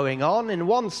what's going on. In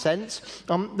one sense,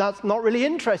 that's not really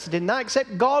interested in that,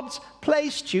 except God's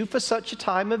placed you for such a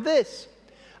time as this.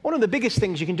 One of the biggest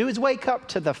things you can do is wake up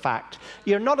to the fact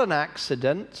you're not an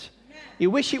accident.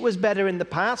 You wish it was better in the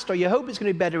past, or you hope it's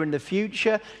going to be better in the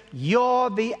future.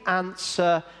 You're the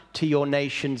answer to your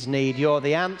nation's need. You're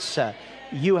the answer.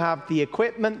 You have the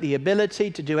equipment, the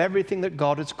ability to do everything that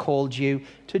God has called you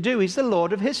to do. He's the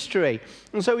Lord of history.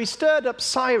 And so he stirred up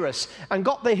Cyrus and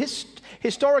got the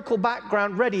historical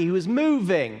background ready. He was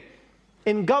moving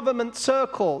in government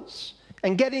circles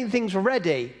and getting things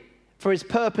ready for his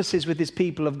purposes with his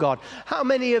people of God. How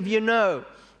many of you know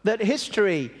that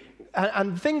history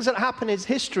and things that happen in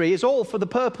history is all for the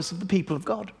purpose of the people of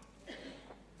God?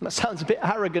 That sounds a bit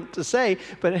arrogant to say,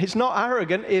 but it's not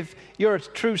arrogant if you're a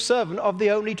true servant of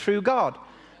the only true God.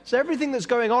 So everything that's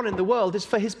going on in the world is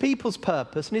for his people's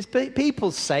purpose and his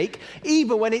people's sake,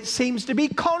 even when it seems to be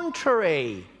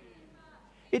contrary.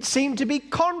 It seemed to be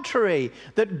contrary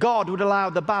that God would allow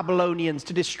the Babylonians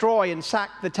to destroy and sack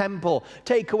the temple,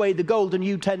 take away the golden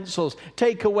utensils,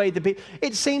 take away the people.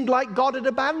 It seemed like God had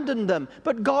abandoned them,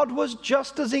 but God was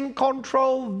just as in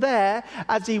control there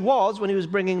as he was when he was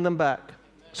bringing them back.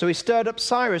 So he stirred up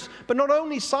Cyrus. But not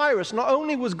only Cyrus, not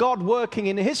only was God working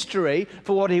in history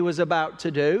for what he was about to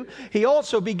do, he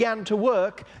also began to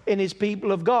work in his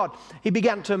people of God. He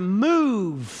began to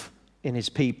move in his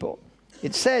people.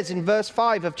 It says in verse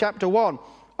 5 of chapter 1,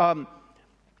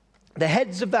 the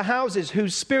heads of the houses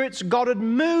whose spirits God had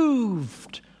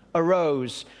moved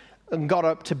arose and got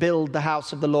up to build the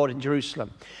house of the Lord in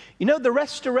Jerusalem. You know, the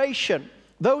restoration,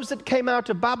 those that came out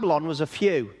of Babylon was a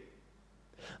few.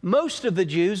 Most of the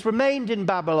Jews remained in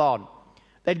Babylon.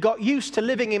 They'd got used to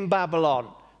living in Babylon.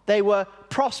 They were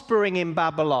prospering in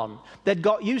Babylon. They'd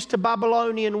got used to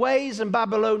Babylonian ways and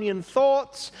Babylonian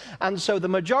thoughts, and so the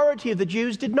majority of the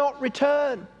Jews did not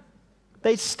return.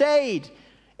 They stayed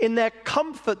in their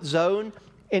comfort zone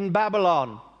in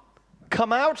Babylon.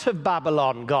 Come out of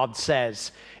Babylon, God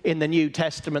says in the New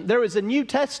Testament. There is a New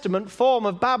Testament form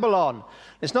of Babylon.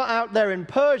 It's not out there in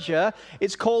Persia.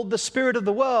 It's called the spirit of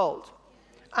the world.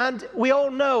 And we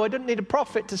all know, I don't need a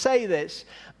prophet to say this,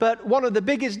 but one of the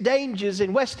biggest dangers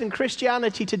in Western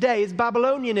Christianity today is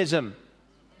Babylonianism,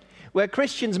 where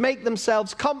Christians make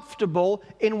themselves comfortable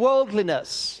in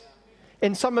worldliness.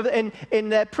 In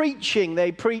their preaching,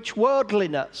 they preach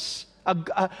worldliness,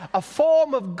 a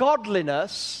form of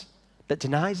godliness that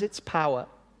denies its power.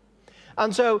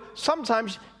 And so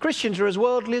sometimes Christians are as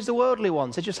worldly as the worldly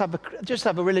ones. They just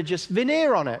have a religious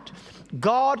veneer on it.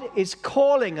 God is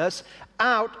calling us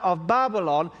out of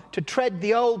Babylon to tread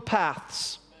the old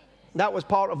paths. That was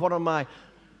part of one of my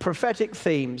prophetic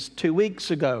themes 2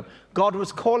 weeks ago. God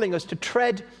was calling us to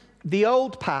tread the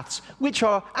old paths, which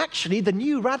are actually the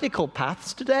new radical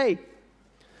paths today.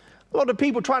 A lot of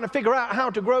people trying to figure out how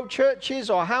to grow churches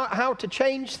or how to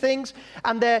change things,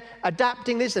 and they're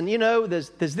adapting this, and there's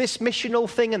this missional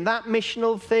thing and that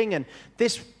missional thing and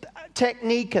this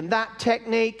technique and that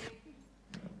technique.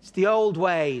 It's the old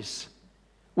ways,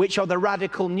 which are the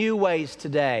radical new ways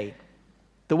today.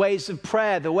 The ways of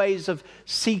prayer, the ways of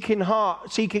seeking God,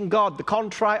 the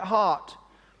contrite heart,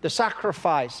 the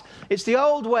sacrifice. It's the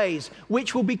old ways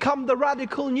which will become the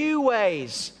radical new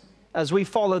ways as we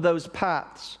follow those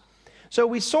paths. So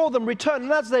we saw them return,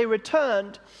 and as they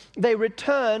returned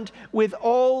with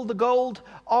all the gold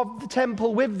of the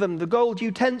temple with them, the gold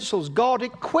utensils. God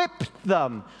equipped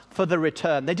them for the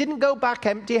return. They didn't go back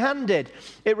empty-handed.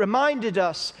 It reminded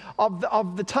us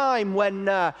of the time when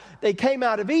they came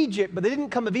out of Egypt, but they didn't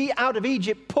come out of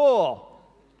Egypt poor.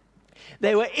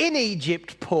 They were in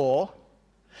Egypt poor,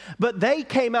 but they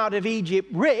came out of Egypt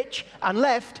rich and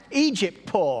left Egypt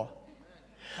poor.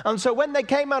 And so when they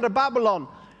came out of Babylon,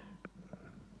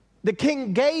 the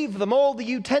king gave them all the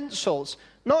utensils,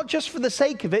 not just for the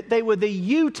sake of it. They were the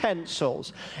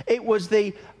utensils. It was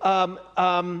the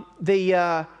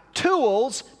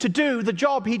tools to do the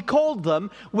job he'd called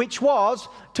them, which was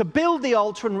to build the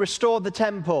altar and restore the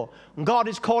temple. And God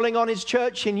is calling on his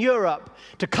church in Europe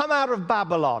to come out of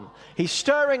Babylon. He's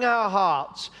stirring our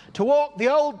hearts to walk the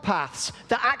old paths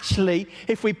that actually,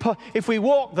 if we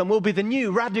walk them, will be the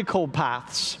new radical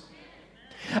paths.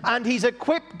 And he's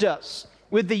equipped us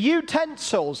with the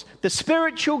utensils, the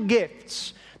spiritual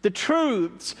gifts, the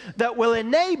truths that will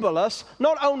enable us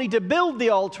not only to build the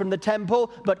altar and the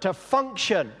temple, but to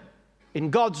function in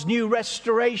God's new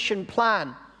restoration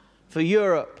plan for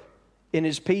Europe in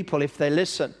his people if they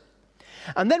listen.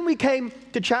 And then we came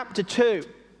to chapter 2.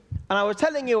 And I was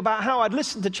telling you about how I'd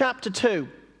listened to chapter 2.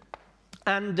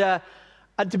 And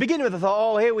to begin with, I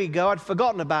thought, here we go. I'd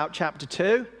forgotten about chapter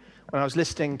 2 when I was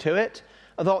listening to it.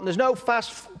 I thought, there's no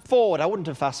fast forward. I wouldn't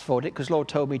have fast forwarded because Lord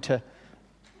told me to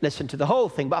listen to the whole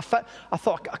thing. But I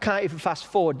thought, I can't even fast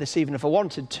forward this even if I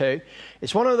wanted to.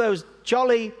 It's one of those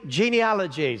jolly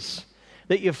genealogies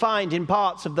that you find in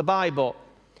parts of the Bible,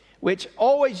 which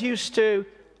always used to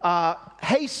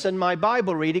hasten my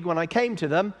Bible reading when I came to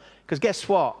them, because guess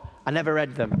what? I never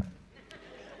read them.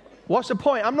 What's the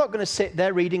point? I'm not going to sit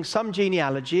there reading some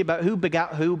genealogy about who,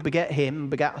 begat him,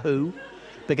 begat who.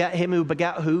 Begat him who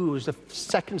begat who was the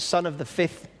second son of the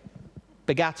fifth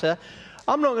begatter.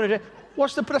 I'm not going to do.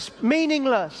 What's the plus?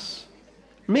 Meaningless.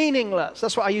 Meaningless.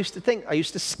 That's what I used to think. I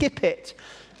used to skip it.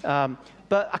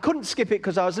 But I couldn't skip it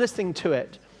because I was listening to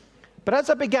it. But as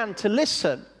I began to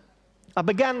listen, I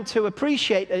began to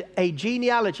appreciate a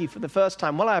genealogy for the first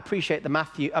time. Well, I appreciate the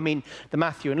Matthew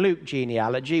and Luke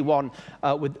genealogy, one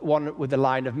with the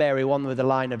line of Mary, one with the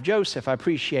line of Joseph. I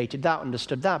appreciated that,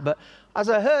 understood that. But as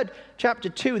I heard chapter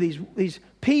 2, these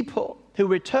people who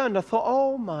returned, I thought,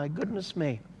 oh my goodness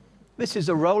me, this is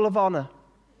a roll of honor.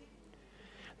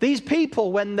 These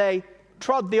people, when they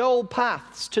trod the old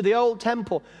paths to the old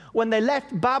temple, when they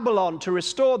left Babylon to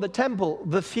restore the temple,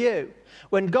 the few,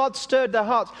 when God stirred their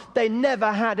hearts, they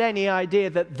never had any idea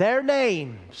that their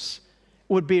names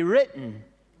would be written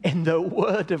in the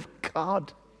Word of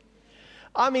God.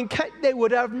 I mean, they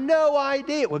would have no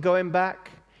idea. We're going back.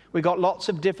 We got lots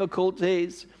of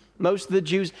difficulties. Most of the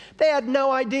Jews, they had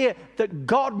no idea that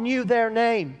God knew their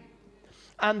name.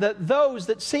 And that those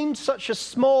that seemed such a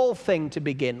small thing to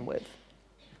begin with,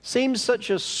 seemed such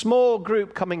a small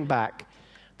group coming back,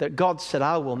 that God said,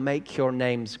 I will make your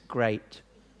names great.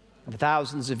 For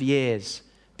thousands of years,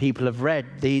 people have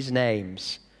read these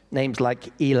names like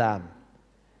Elam,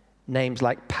 names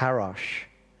like Parosh,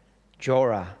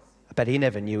 Jorah. I bet he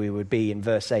never knew he would be in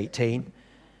verse 18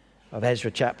 of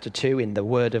Ezra chapter 2 in the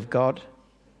Word of God.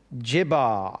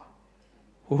 Jibbar,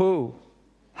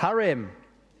 Harim,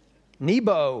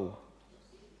 Nebo,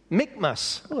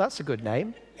 Michmas. Oh, that's a good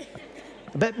name.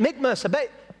 I bet Michmas, I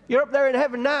bet you're up there in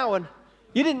heaven now and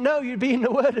you didn't know you'd be in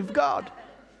the Word of God.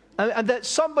 And that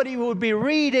somebody would be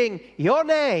reading your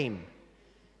name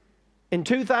in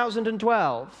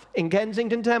 2012 in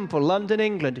Kensington Temple, London,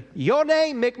 England. Your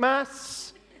name,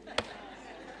 Michmas.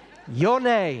 Your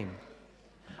name.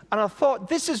 And I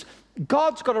thought,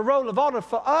 God's got a roll of honor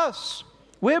for us.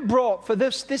 We're brought for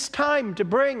this time to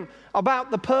bring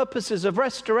about the purposes of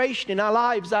restoration in our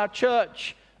lives, our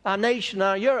church, our nation,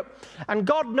 our Europe. And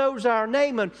God knows our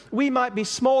name, and we might be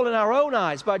small in our own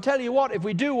eyes. But I tell you what, if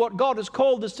we do what God has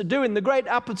called us to do in the great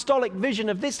apostolic vision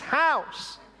of this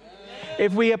house,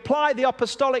 if we apply the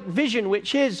apostolic vision,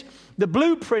 which is the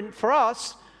blueprint for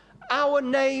us, our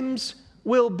names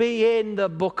will be in the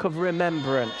book of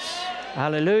remembrance.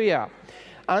 Hallelujah.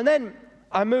 And then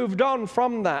I moved on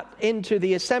from that into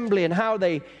the assembly and how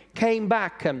they came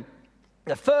back. And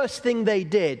the first thing they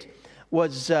did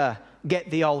was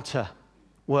get the altar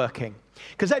working.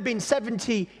 Because they'd been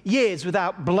 70 years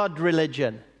without blood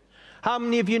religion. How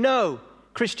many of you know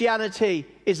Christianity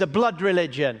is a blood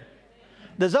religion?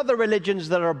 There's other religions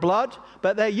that are blood,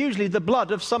 but they're usually the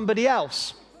blood of somebody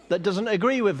else that doesn't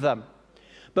agree with them.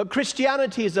 But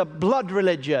Christianity is a blood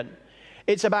religion.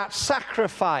 It's about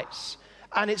sacrifice.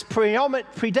 And it's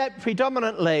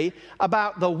predominantly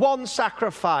about the one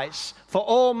sacrifice for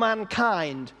all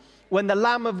mankind when the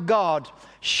Lamb of God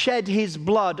shed his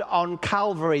blood on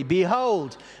Calvary.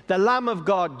 Behold, the Lamb of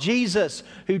God, Jesus,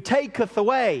 who taketh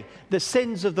away the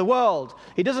sins of the world.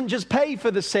 He doesn't just pay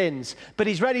for the sins, but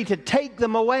he's ready to take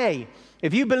them away.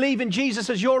 If you believe in Jesus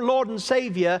as your Lord and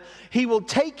Savior, he will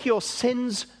take your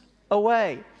sins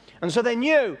away. And so they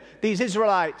knew, these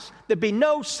Israelites, there'd be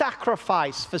no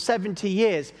sacrifice for 70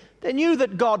 years. They knew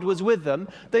that God was with them.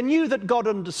 They knew that God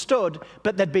understood,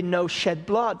 but there'd been no shed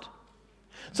blood.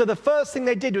 So the first thing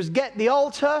they did was get the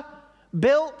altar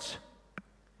built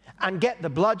and get the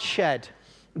blood shed.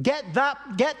 Get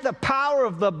the power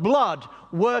of the blood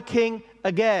working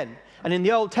again. And in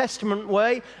the Old Testament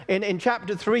way, in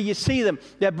chapter 3, you see them.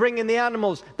 They're bringing the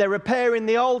animals. They're repairing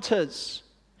the altars.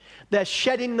 They're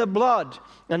shedding the blood.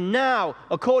 And now,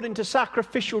 according to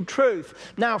sacrificial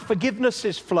truth, now forgiveness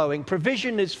is flowing,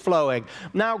 provision is flowing.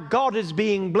 Now God is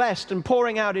being blessed and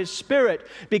pouring out his Spirit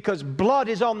because blood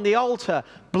is on the altar.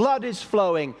 Blood is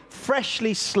flowing,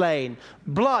 freshly slain.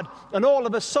 Blood. And all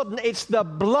of a sudden, it's the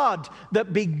blood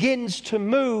that begins to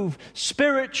move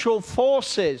spiritual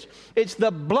forces. It's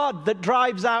the blood that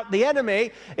drives out the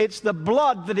enemy. It's the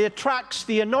blood that attracts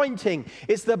the anointing.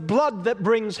 It's the blood that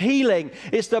brings healing.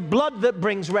 It's the blood that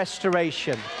brings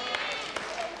restoration.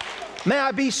 May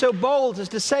I be so bold as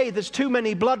to say there's too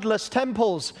many bloodless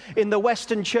temples in the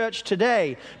Western church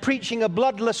today, preaching a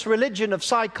bloodless religion of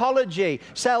psychology,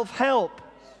 self-help.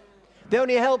 The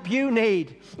only help you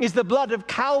need is the blood of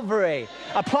Calvary,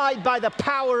 applied by the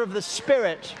power of the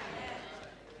Spirit.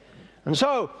 And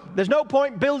so, there's no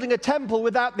point building a temple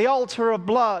without the altar of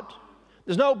blood.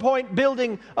 There's no point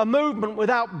building a movement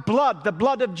without blood, the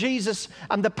blood of Jesus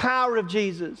and the power of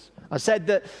Jesus. I said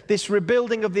that this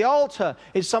rebuilding of the altar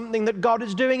is something that God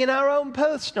is doing in our own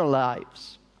personal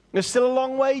lives. There's still a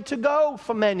long way to go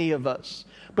for many of us.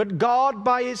 But God,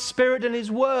 by his Spirit and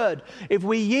his word, if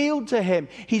we yield to him,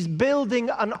 he's building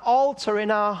an altar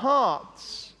in our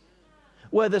hearts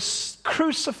where the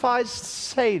crucified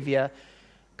Savior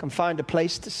can find a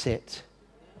place to sit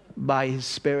by his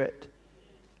Spirit.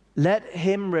 Let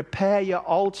him repair your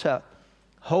altar,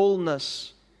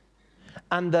 wholeness,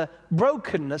 and the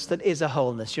brokenness that is a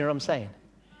wholeness. You know what I'm saying?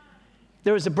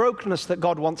 There is a brokenness that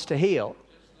God wants to heal,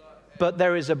 but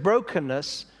there is a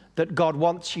brokenness that God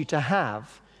wants you to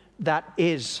have that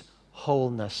is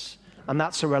wholeness. And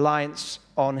that's a reliance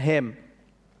on him.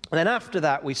 And then after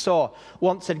that, we saw,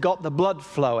 once they'd got the blood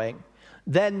flowing,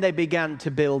 then they began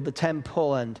to build the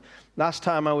temple. And last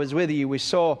time I was with you, we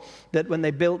saw that when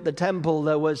they built the temple,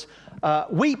 there was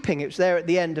weeping. It was there at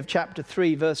the end of chapter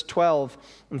 3, verse 12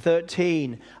 and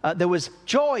 13. There was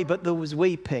joy, but there was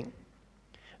weeping.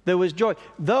 There was joy.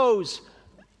 Those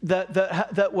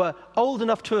that were old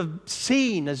enough to have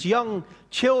seen as young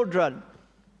children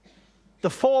the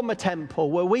former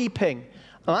temple were weeping.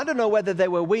 And I don't know whether they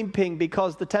were weeping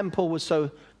because the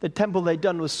temple they'd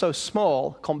done was so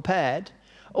small compared,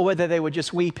 or whether they were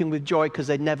just weeping with joy because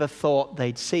they never thought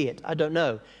they'd see it. I don't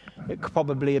know.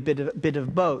 Probably a bit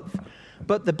of both.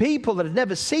 But the people that had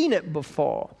never seen it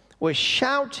before were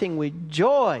shouting with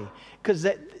joy because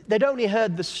they'd only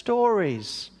heard the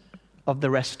stories of the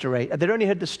restoration. They'd only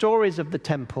heard the stories of the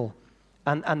temple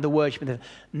and the worship.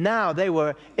 Now they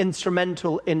were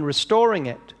instrumental in restoring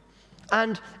it.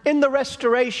 And in the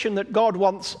restoration that God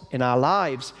wants in our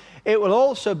lives, it will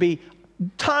also be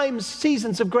times,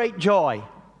 seasons of great joy,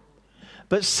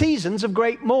 but seasons of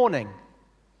great mourning.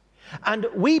 And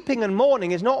weeping and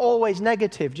mourning is not always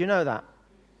negative. Do you know that?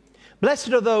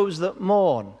 Blessed are those that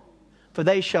mourn, for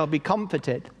they shall be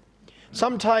comforted.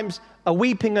 Sometimes a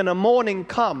weeping and a mourning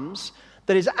comes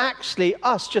that is actually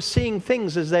us just seeing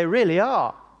things as they really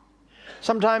are.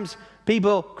 Sometimes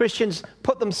people, Christians,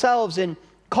 put themselves in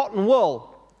cotton wool,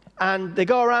 and they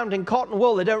go around in cotton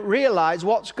wool. They don't realize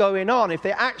what's going on. If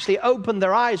they actually opened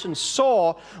their eyes and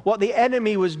saw what the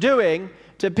enemy was doing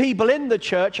to people in the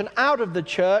church and out of the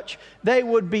church, they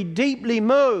would be deeply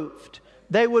moved.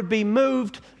 They would be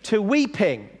moved to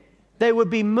weeping. They would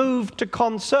be moved to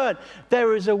concern.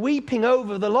 There is a weeping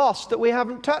over the lost that we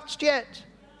haven't touched yet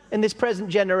in this present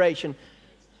generation.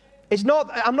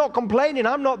 I'm not complaining,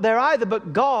 I'm not there either,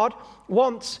 but God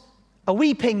wants a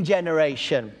weeping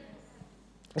generation.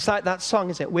 It's like that song,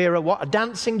 isn't it? We're a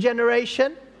dancing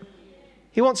generation.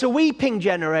 He wants a weeping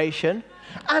generation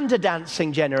and a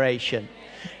dancing generation.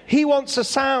 He wants a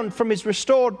sound from his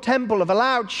restored temple of a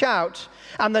loud shout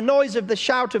and the noise of the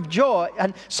shout of joy,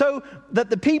 and so that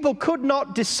the people could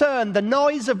not discern the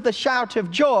noise of the shout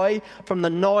of joy from the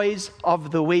noise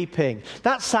of the weeping.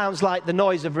 That sounds like the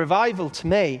noise of revival to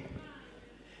me.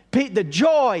 The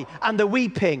joy and the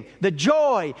weeping, the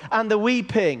joy and the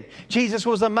weeping. Jesus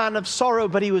was a man of sorrow,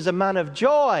 but he was a man of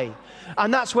joy.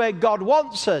 And that's where God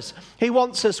wants us. He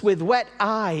wants us with wet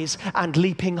eyes and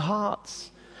leaping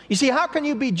hearts. You see, how can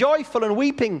you be joyful and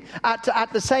weeping at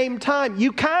the same time?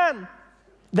 You can.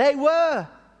 They were.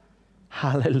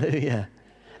 Hallelujah.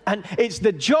 And it's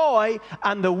the joy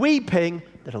and the weeping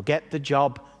that'll get the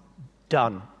job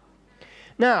done.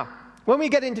 Now, when we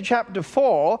get into chapter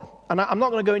 4, and I'm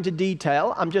not going to go into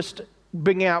detail, I'm just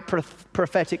bringing out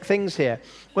prophetic things here.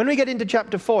 When we get into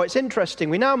chapter 4, it's interesting.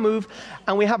 We now move,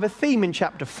 and we have a theme in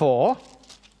chapter 4,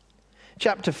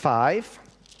 chapter 5,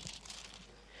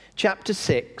 chapter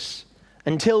 6,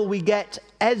 until we get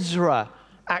Ezra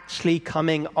actually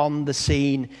coming on the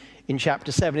scene in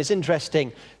chapter 7. It's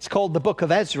interesting. It's called the book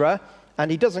of Ezra,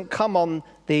 and he doesn't come on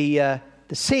the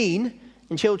scene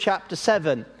until chapter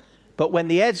 7. But when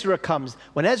Ezra comes,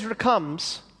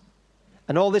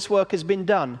 and all this work has been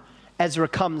done, Ezra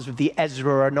comes with the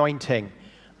Ezra anointing.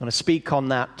 I'm going to speak on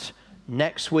that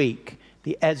next week,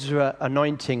 the Ezra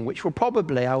anointing, which will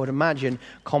probably, I would imagine,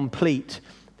 complete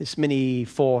this mini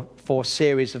four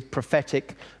series of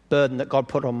prophetic burden that God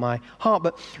put on my heart.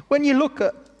 But when you look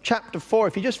at chapter 4,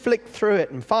 if you just flick through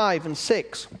it, and 5 and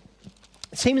 6,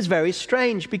 it seems very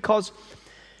strange because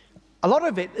a lot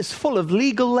of it is full of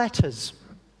legal letters.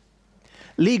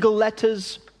 Legal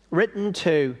letters written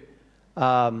to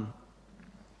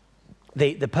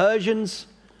the Persians,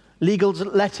 legal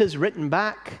letters written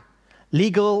back,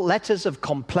 legal letters of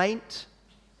complaint,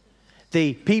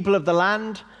 the people of the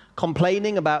land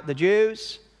complaining about the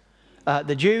Jews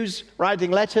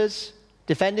writing letters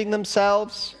defending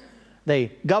themselves,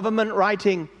 the government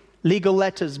writing legal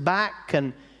letters back,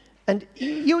 and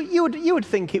you would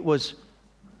think it was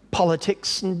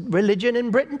politics and religion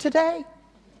in Britain today.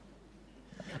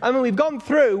 I mean, we've gone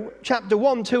through chapter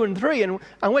 1, 2, and 3, and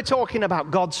we're talking about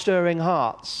God stirring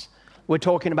hearts. We're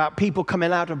talking about people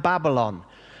coming out of Babylon,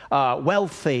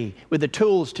 wealthy, with the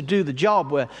tools to do the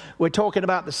job. We're talking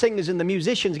about the singers and the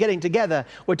musicians getting together.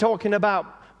 We're talking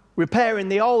about repairing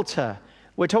the altar.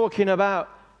 We're talking about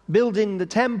building the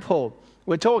temple.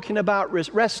 We're talking about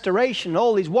restoration,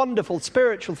 all these wonderful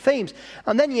spiritual themes.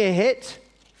 And then you hit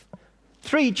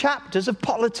 3 chapters of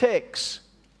politics.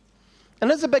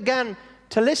 And as I began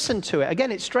to listen to it, again,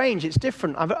 it's strange, it's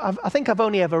different. I think I've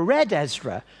only ever read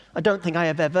Ezra. I don't think I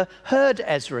have ever heard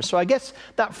Ezra. So I guess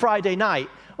that Friday night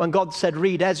when God said,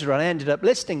 read Ezra, and I ended up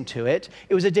listening to it,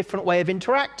 it was a different way of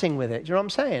interacting with it. Do you know what I'm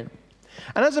saying?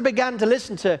 And as I began to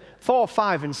listen to 4,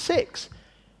 5, and 6,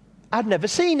 I'd never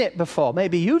seen it before.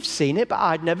 Maybe you've seen it, but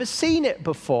I'd never seen it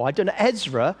before. I'd done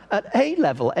Ezra at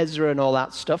A-level, Ezra and all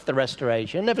that stuff, the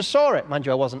restoration. Never saw it. Mind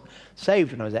you, I wasn't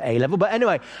saved when I was at A-level. But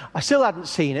anyway, I still hadn't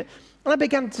seen it. And I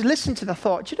began to listen to it. I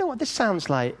thought, do you know what this sounds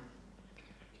like?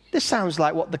 This sounds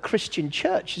like what the Christian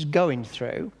church is going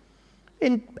through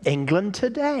in England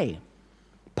today.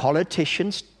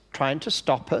 Politicians trying to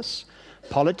stop us.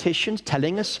 Politicians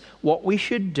telling us what we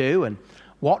should do and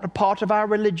what part of our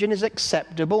religion is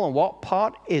acceptable and what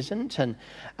part isn't,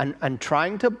 and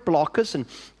trying to block us, and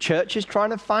churches trying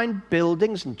to find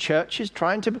buildings, and churches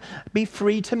trying to be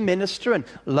free to minister, and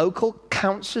local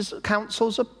councils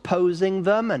opposing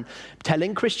them, and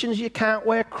telling Christians you can't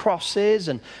wear crosses,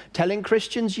 and telling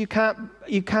Christians you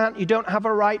don't have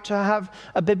a right to have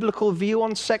a biblical view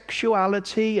on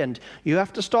sexuality, and you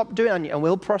have to stop doing it, and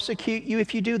we'll prosecute you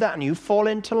if you do that, and you fall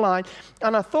into line.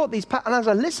 And I thought and as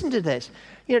I listened to this,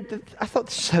 I thought,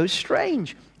 so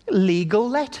strange. Legal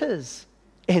letters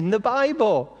in the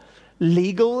Bible.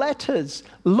 Legal letters.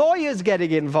 Lawyers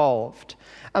getting involved.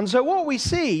 And so what we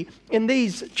see in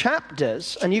these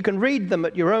chapters, and you can read them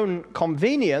at your own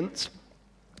convenience,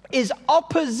 is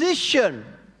opposition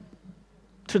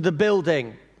to the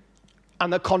building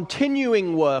and the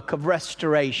continuing work of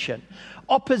restoration.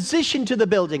 Opposition to the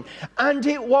building. And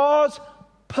it was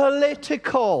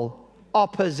political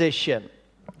opposition.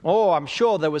 Oh, I'm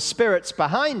sure there were spirits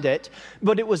behind it,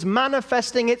 but it was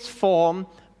manifesting its form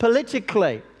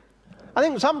politically. I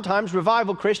think sometimes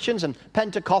revival Christians and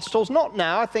Pentecostals, not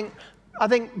now, I think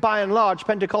by and large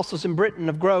Pentecostals in Britain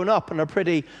have grown up and are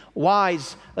pretty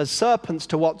wise as serpents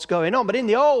to what's going on. But in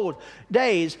the old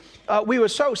days, we were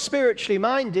so spiritually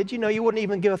minded, you wouldn't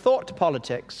even give a thought to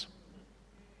politics.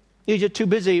 You're just too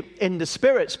busy in the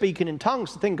spirit speaking in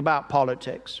tongues to think about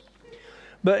politics.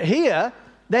 But here,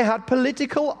 they had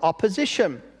political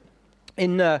opposition.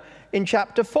 In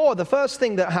chapter 4, the first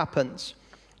thing that happens.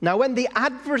 Now, when the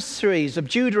adversaries of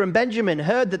Judah and Benjamin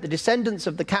heard that the descendants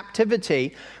of the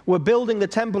captivity were building the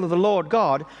temple of the Lord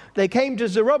God, they came to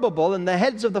Zerubbabel and the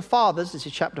heads of the fathers, this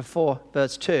is chapter 4,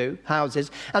 verse 2, houses,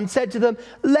 and said to them,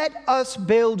 "Let us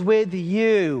build with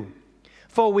you,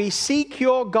 for we seek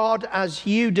your God as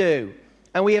you do.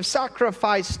 And we have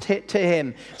sacrificed it to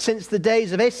him since the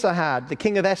days of Esarhad, the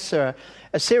king of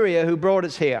Assyria, who brought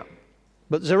us here."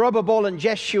 But Zerubbabel and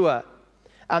Jeshua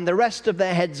and the rest of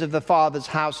the heads of the fathers'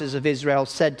 houses of Israel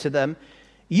said to them,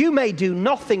 "You may do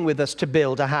nothing with us to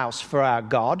build a house for our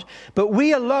God, but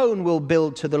we alone will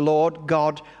build to the Lord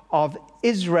God of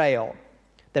Israel."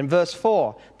 Then verse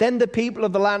 4, "Then the people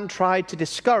of the land tried to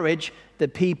discourage the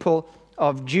people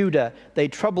of Judah. They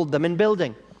troubled them in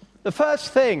building." The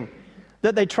first thing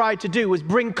that they tried to do was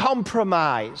bring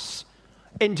compromise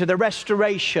into the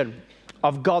restoration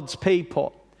of God's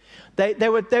people. They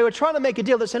were trying to make a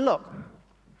deal that said, look,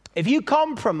 if you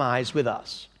compromise with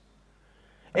us,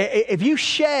 if you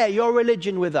share your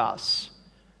religion with us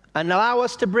and allow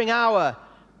us to bring our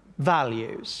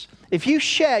values, if you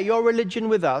share your religion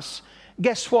with us,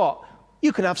 guess what?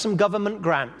 You can have some government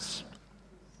grants.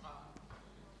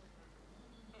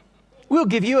 We'll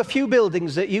give you a few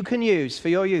buildings that you can use for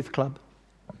your youth club.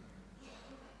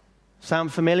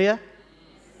 Sound familiar?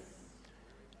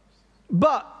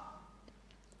 But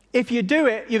if you do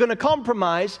it, you're going to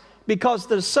compromise because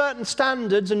there's certain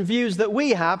standards and views that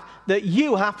we have that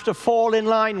you have to fall in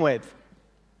line with.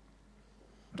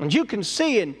 And you can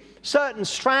see in certain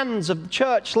strands of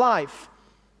church life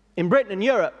in Britain and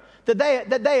Europe that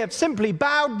they have simply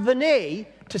bowed the knee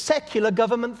to secular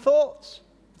government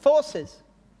forces.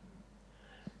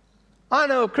 I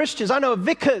know Christians, I know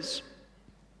vicars,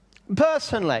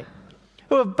 personally,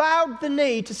 who have bowed the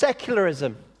knee to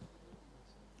secularism.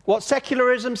 What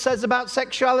secularism says about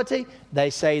sexuality, they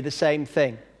say the same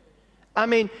thing. I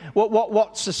mean,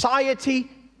 what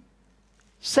society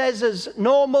says as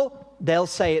normal, they'll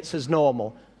say it's as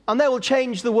normal. And they will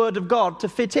change the word of God to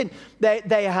fit in.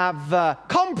 They have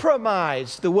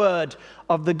compromised the word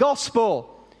of the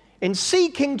gospel in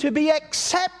seeking to be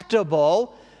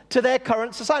acceptable to their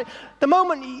current society. The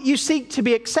moment you seek to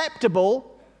be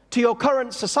acceptable to your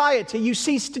current society, you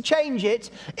cease to change it,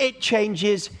 it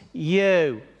changes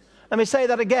you. Let me say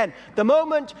that again. The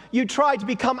moment you try to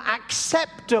become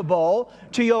acceptable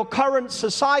to your current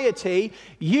society,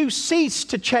 you cease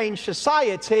to change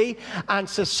society, and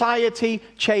society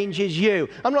changes you.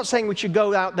 I'm not saying we should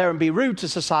go out there and be rude to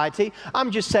society.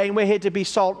 I'm just saying we're here to be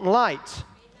salt and light.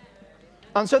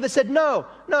 And so they said, no,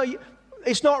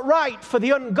 it's not right for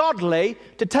the ungodly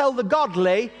to tell the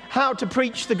godly how to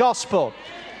preach the gospel.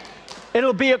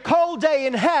 It'll be a cold day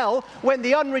in hell when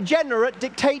the unregenerate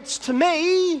dictates to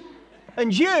me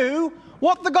and you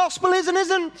what the gospel is and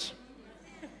isn't.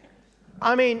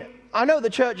 I mean, I know the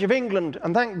Church of England,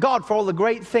 and thank God for all the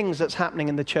great things that's happening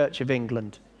in the Church of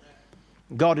England.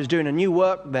 God is doing a new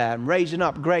work there and raising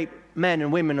up great men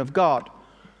and women of God.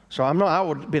 So I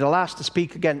would be the last to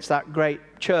speak against that great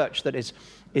church that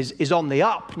is on the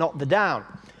up, not the down.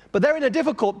 But they're in a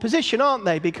difficult position, aren't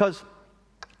they? Because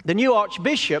the new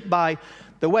archbishop, by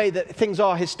the way that things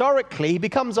are historically, he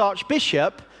becomes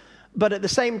archbishop, but at the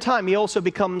same time he also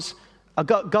becomes a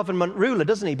government ruler,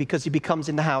 doesn't he? Because he becomes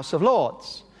in the House of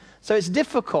Lords. So it's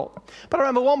difficult. But I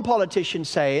remember one politician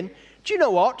saying, do you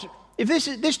know what? If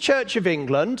this Church of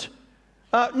England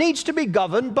needs to be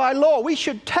governed by law, we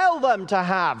should tell them to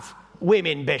have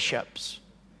women bishops.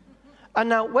 And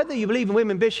now, whether you believe in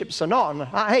women bishops or not, and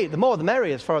hey, the more the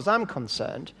merrier as far as I'm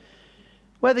concerned,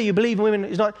 whether you believe in women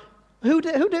is not,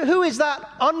 who is that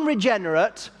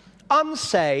unregenerate,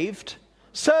 unsaved,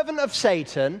 servant of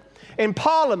Satan in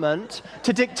Parliament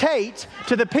to dictate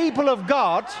to the people of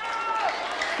God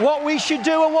what we should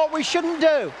do and what we shouldn't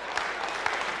do?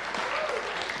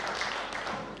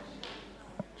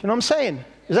 Do you know what I'm saying?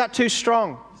 Is that too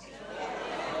strong?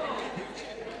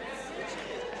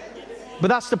 But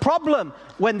that's the problem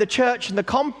when the church and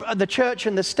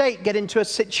the state get into a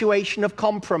situation of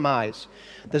compromise.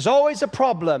 There's always a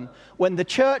problem when the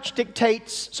church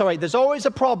there's always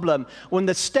a problem when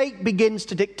the state begins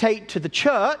to dictate to the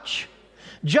church,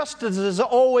 just as there's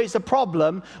always a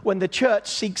problem when the church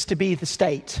seeks to be the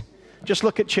state. Just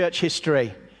look at church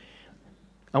history.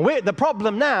 And the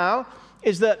problem now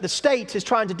is that the state is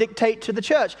trying to dictate to the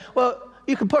church. Well,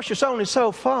 you can push us only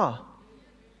so far.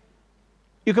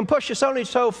 You can push us only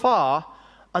so far,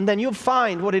 and then you'll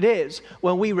find what it is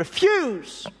when we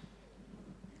refuse.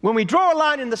 When we draw a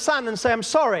line in the sand and say, I'm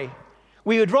sorry,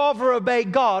 we would rather obey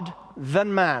God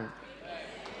than man.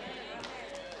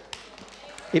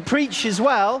 It preaches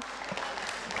well,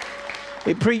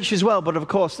 but of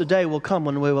course the day will come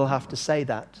when we will have to say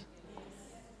that.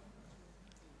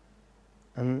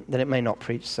 And then it may not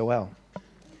preach so well.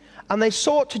 And they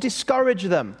sought to discourage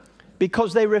them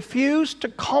because they refused to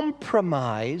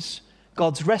compromise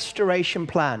God's restoration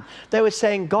plan. They were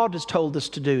saying, God has told us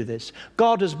to do this.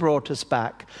 God has brought us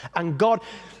back. And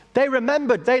they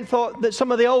remembered, they thought that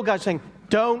some of the old guys saying,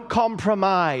 don't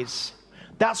compromise.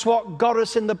 That's what got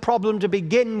us in the problem to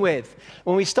begin with.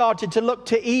 When we started to look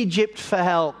to Egypt for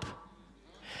help.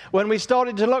 When we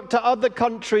started to look to other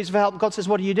countries for help, God says,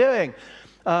 what are you doing?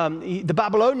 The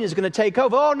Babylonians are going to take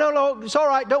over. Oh, no, it's all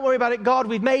right. Don't worry about it, God.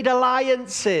 We've made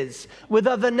alliances with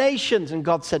other nations. And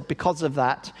God said, because of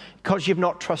that, because you've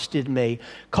not trusted me,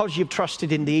 because you've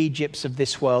trusted in the Egypts of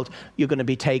this world, you're going to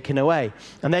be taken away.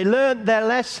 And they learned their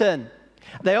lesson.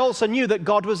 They also knew that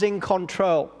God was in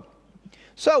control.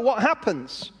 So what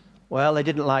happens? Well, they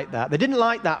didn't like that. They didn't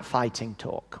like that fighting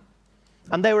talk.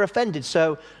 And they were offended.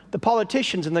 So the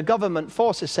politicians and the government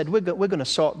forces said, we're going to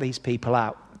sort these people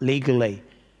out legally,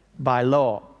 by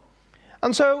law.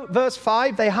 And so, verse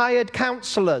 5, they hired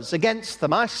counselors against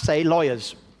them. I say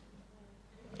lawyers.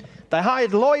 They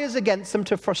hired lawyers against them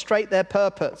to frustrate their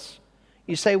purpose.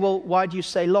 You say, well, why do you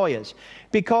say lawyers?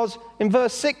 Because in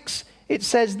verse 6, it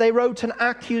says they wrote an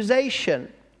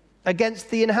accusation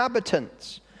against the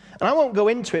inhabitants. And I won't go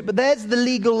into it, but there's the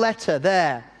legal letter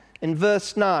there in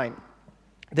verse 9.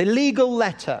 The legal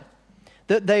letter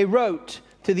that they wrote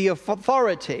to the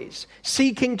authorities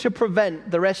seeking to prevent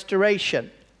the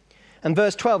restoration. And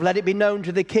verse 12, let it be known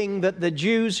to the king that the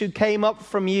Jews who came up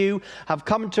from you have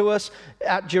come to us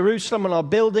at Jerusalem and are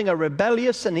building a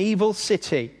rebellious and evil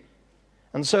city.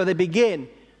 And so they begin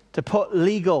to put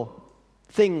legal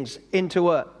things into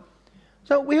work.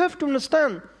 So we have to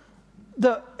understand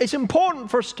that it's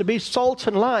important for us to be salt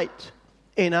and light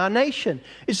in our nation.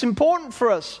 It's important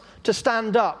for us to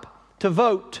stand up, to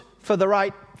vote for the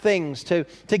right things, to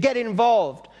get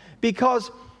involved,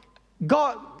 because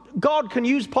God can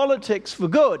use politics for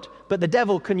good, but the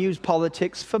devil can use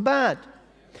politics for bad.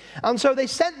 And so they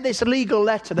sent this legal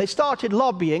letter. They started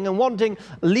lobbying and wanting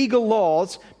legal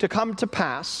laws to come to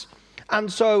pass.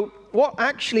 And so what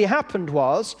actually happened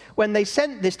was, when they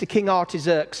sent this to King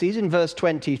Artaxerxes in verse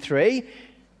 23,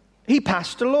 he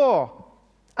passed a law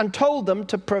and told them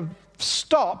to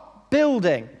stop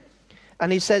building.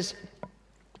 And he says,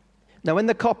 now, when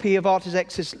the copy of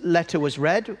Artaxerxes' letter was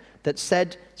read that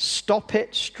said, stop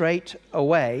it straight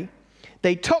away,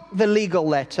 they took the legal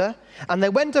letter and they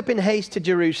went up in haste to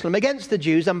Jerusalem against the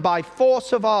Jews and by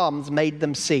force of arms made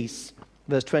them cease.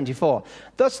 Verse 24,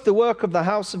 thus the work of the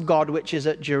house of God, which is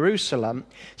at Jerusalem,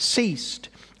 ceased,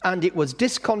 and it was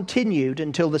discontinued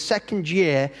until the 2nd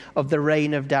year of the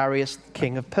reign of Darius,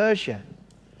 king of Persia.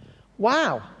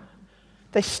 Wow.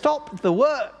 They stopped the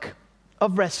work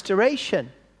of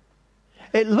restoration.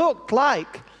 It looked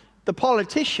like the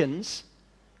politicians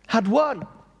had won.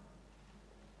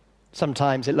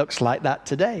 Sometimes it looks like that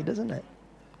today, doesn't it?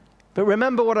 But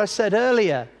remember what I said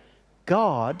earlier.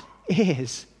 God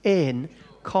is in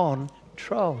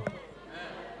control.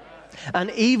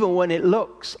 And even when it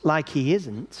looks like he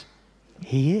isn't,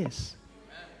 he is.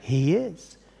 He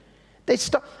is.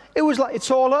 It was like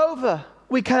it's all over.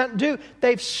 We can't do.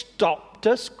 They've stopped stopped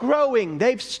us growing.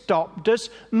 They've stopped us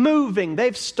moving.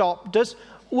 They've stopped us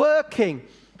working.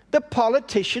 The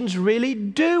politicians really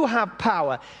do have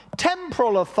power.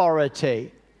 Temporal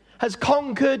authority has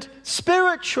conquered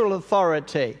spiritual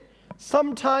authority.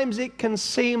 Sometimes it can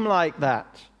seem like that.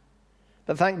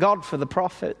 But thank God for the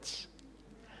prophets.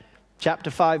 Chapter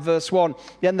 5, verse 1.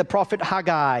 Then the prophet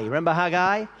Haggai, remember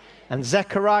Haggai? And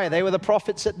Zechariah, they were the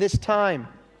prophets at this time.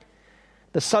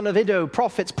 The son of Iddo,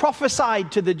 prophets,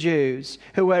 prophesied to the Jews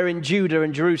who were in Judah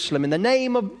and Jerusalem in the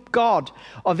name of God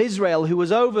of Israel who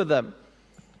was over them,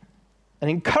 and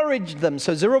encouraged them.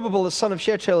 So Zerubbabel, the son of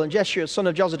Shealtiel, and Jeshua, son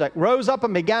of Jozadak, rose up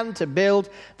and began to build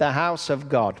the house of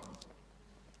God.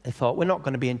 They thought, we're not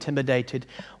going to be intimidated.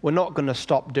 We're not going to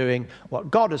stop doing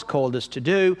what God has called us to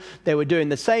do. They were doing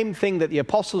the same thing that the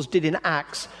apostles did in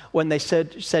Acts when they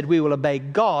said we will obey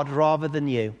God rather than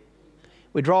you.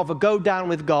 We'd rather go down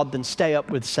with God than stay up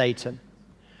with Satan.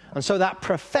 And so that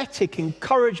prophetic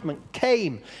encouragement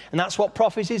came. And that's what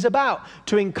prophecy is about,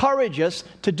 to encourage us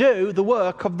to do the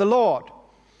work of the Lord.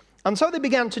 And so they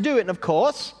began to do it. And of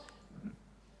course,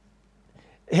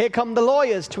 here come the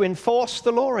lawyers to enforce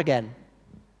the law again.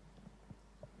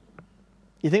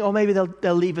 You think, oh, maybe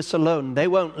they'll leave us alone. They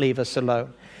won't leave us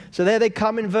alone. So there they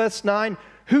come in verse 9.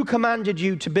 Who commanded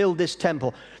you to build this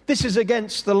temple? This is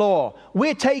against the law.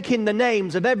 We're taking the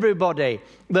names of everybody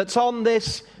that's on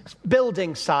this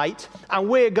building site, and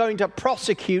we're going to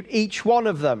prosecute each one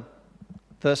of them.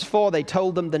 Verse 4, they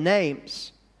told them the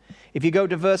names. If you go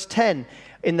to verse 10,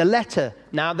 in the letter,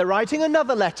 now they're writing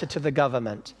another letter to the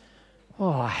government.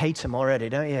 Oh, I hate them already,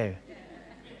 don't you?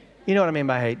 You know what I mean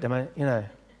by hate them,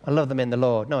 I love them in the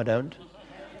Lord. No, I don't.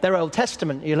 They're Old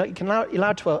Testament. In the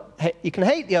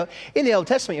Old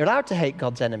Testament, you're allowed to hate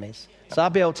God's enemies. So I'll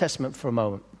be Old Testament for a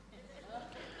moment.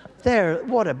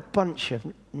 What a bunch of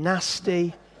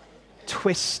nasty,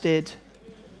 twisted.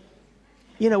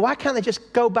 Why can't they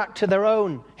just go back to their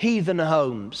own heathen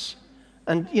homes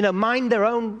and, mind their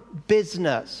own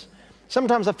business?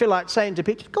 Sometimes I feel like saying to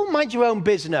people, go mind your own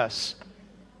business.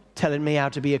 Telling me how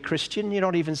to be a Christian. You're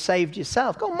not even saved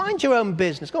yourself. Go mind your own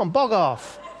business. Go on, bog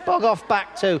off. Bog off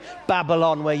back to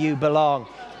Babylon where you belong.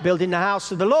 Building the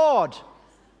house of the Lord.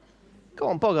 Go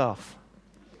on, bog off.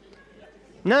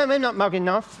 No, we're not mugging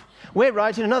off. We're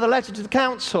writing another letter to the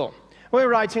council. We're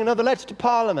writing another letter to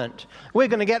Parliament. We're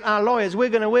going to get our lawyers. We're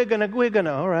going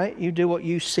to. All right, you do what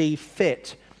you see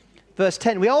fit. Verse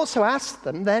 10, we also asked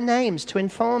them their names to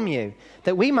inform you,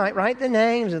 that we might write the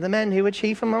names of the men who were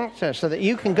chief amongst us, so that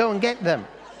you can go and get them.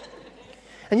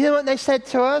 And you know what they said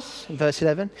to us? In verse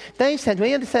 11, they said,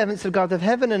 we are the servants of God of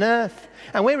heaven and earth,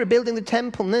 and we're rebuilding the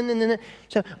temple.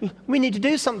 So we need to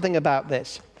do something about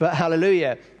this. But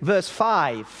hallelujah. Verse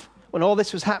 5, when all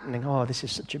this was happening, oh, this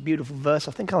is such a beautiful verse.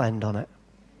 I think I'll end on it.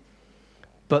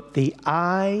 But the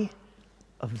eye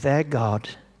of their God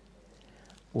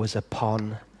was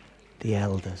upon the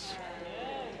elders.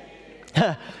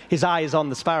 His eye is on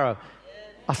the sparrow.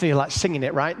 I feel like singing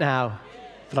it right now,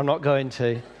 but I'm not going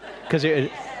to, because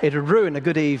it would ruin a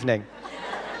good evening.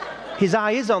 His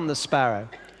eye is on the sparrow.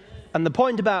 And the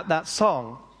point about that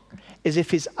song is, if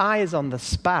his eye is on the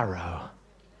sparrow,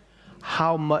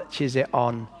 how much is it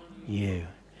on you?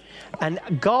 And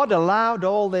God allowed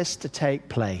all this to take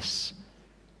place.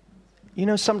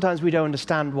 Sometimes we don't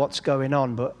understand what's going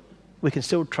on, but we can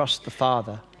still trust the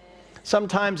Father.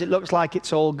 Sometimes it looks like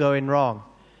it's all going wrong.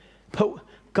 But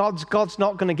God's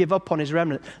not going to give up on his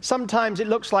remnant. Sometimes it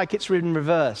looks like it's in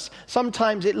reverse.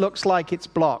 Sometimes it looks like it's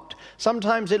blocked.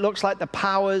 Sometimes it looks like the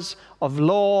powers of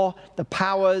law, the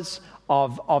powers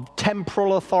of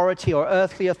temporal authority or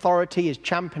earthly authority is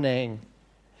championing.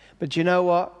 But you know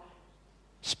what?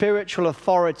 Spiritual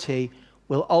authority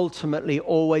will ultimately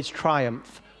always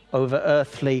triumph over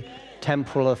earthly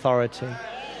temporal authority.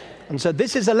 And so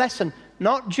this is a lesson.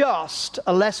 Not just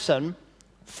a lesson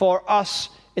for us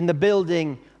in the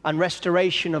building and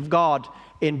restoration of God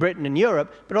in Britain and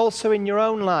Europe, but also in your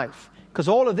own life. Because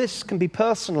all of this can be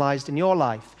personalized in your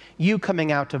life. You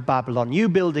coming out of Babylon, you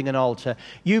building an altar,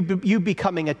 you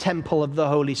becoming a temple of the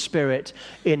Holy Spirit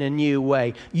in a new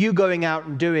way, you going out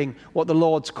and doing what the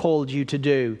Lord's called you to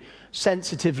do,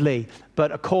 sensitively,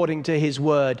 but according to his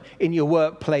word, in your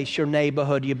workplace, your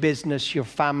neighborhood, your business, your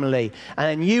family,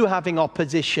 and you having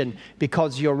opposition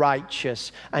because you're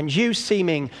righteous, and you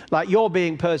seeming like you're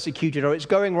being persecuted or it's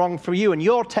going wrong for you, and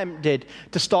you're tempted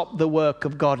to stop the work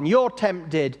of God, and you're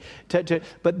tempted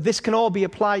but this can all be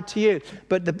applied to you.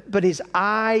 But his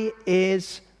eye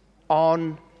is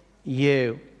on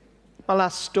you. My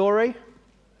last story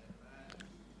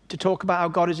to talk about how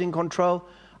God is in control.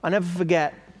 I never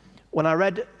forget when I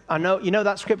read, you know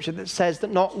that scripture that says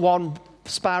that not one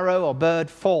sparrow or bird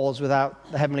falls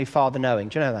without the Heavenly Father knowing.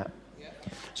 Do you know that? Yeah.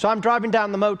 So I'm driving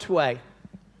down the motorway,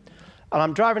 and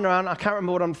I'm driving around. I can't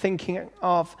remember what I'm thinking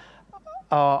of.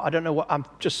 I don't know what. I'm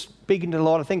just speaking to the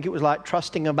Lord. I think it was like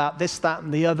trusting about this, that,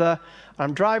 and the other.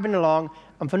 I'm driving along,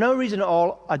 and for no reason at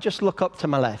all, I just look up to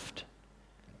my left.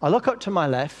 I look up to my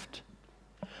left,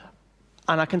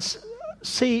 and I can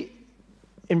see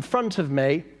in front of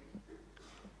me.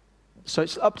 So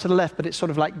it's up to the left, but it's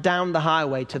sort of like down the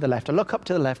highway to the left. I look up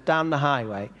to the left, down the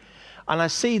highway, and I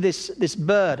see this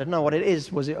bird. I don't know what it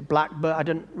is. Was it a black bird? I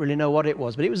don't really know what it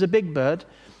was, but it was a big bird.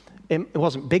 It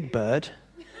wasn't Big Bird.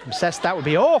 That would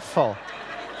be awful,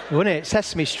 wouldn't it?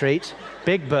 Sesame Street,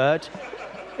 Big Bird.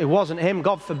 It wasn't him,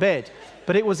 God forbid.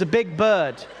 But it was a big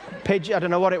bird, pigeon, I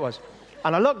don't know what it was.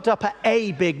 And I looked up at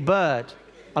a big bird.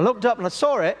 I looked up and I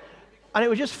saw it, and it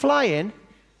was just flying,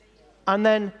 and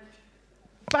then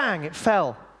bang, it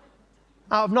fell.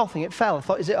 Out of nothing, it fell. I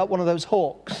thought, is it up one of those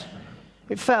hawks?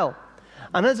 It fell.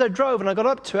 And as I drove and I got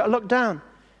up to it, I looked down,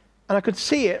 and I could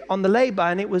see it on the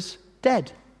lay-by, and it was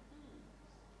dead.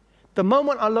 The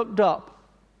moment I looked up,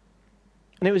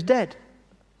 and it was dead.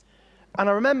 And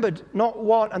I remembered not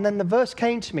one, and then the verse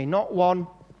came to me, not one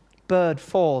bird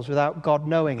falls without God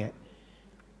knowing it.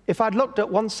 If I'd looked at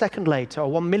 1 second later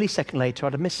or 1 millisecond later,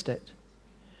 I'd have missed it.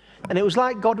 And it was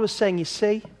like God was saying, you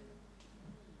see,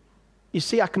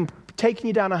 I can be taking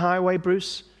you down a highway,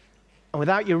 Bruce, and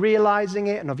without you realizing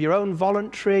it and of your own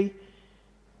voluntary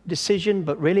decision,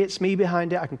 but really it's me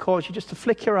behind it, I can cause you just to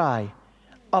flick your eye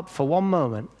up for one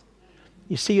moment.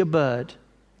 You see a bird,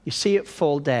 you see it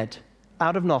fall dead,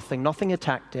 out of nothing, nothing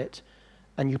attacked it,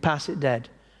 and you pass it dead.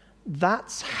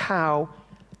 That's how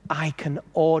I can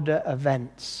order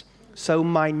events so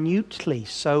minutely,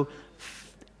 so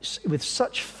with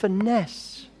such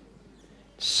finesse,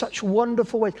 such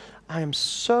wonderful ways. I am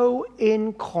so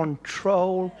in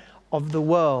control of the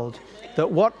world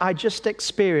that what I just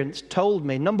experienced told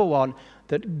me, number one,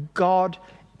 that God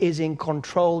is in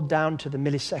control down to the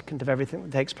millisecond of everything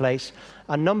that takes place.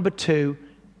 And number two,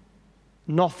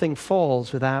 nothing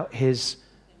falls without his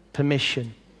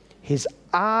permission. His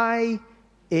eye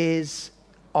is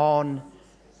on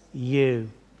you.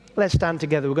 Let's stand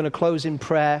together. We're going to close in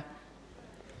prayer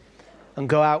and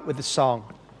go out with the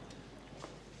song.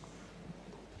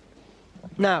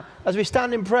 Now, as we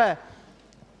stand in prayer,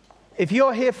 if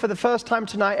you're here for the first time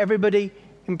tonight, everybody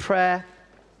in prayer,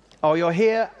 or you're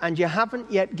here and you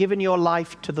haven't yet given your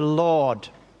life to the Lord,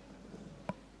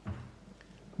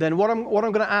 then what I'm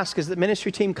going to ask is that the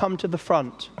ministry team come to the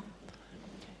front.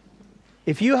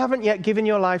 If you haven't yet given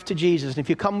your life to Jesus, and if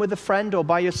you come with a friend or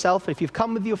by yourself, if you've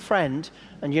come with your friend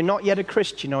and you're not yet a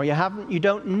Christian, or you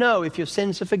don't know if your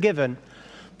sins are forgiven,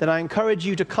 then I encourage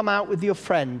you to come out with your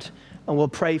friend and we'll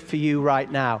pray for you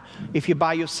right now. If you're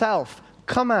by yourself,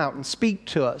 come out and speak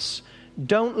to us.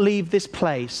 Don't leave this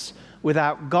place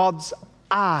without God's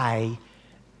eye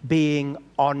being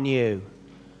on you.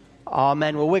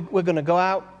 Amen. Well, we're going to go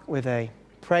out with a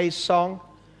praise song,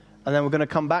 and then we're going to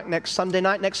come back next Sunday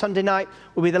night. Next Sunday night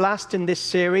will be the last in this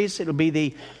series. It'll be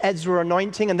the Ezra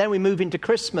anointing, and then we move into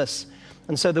Christmas.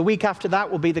 And so the week after that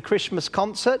will be the Christmas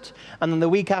concert, and then the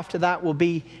week after that will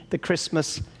be the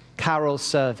Christmas carol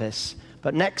service.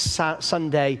 But next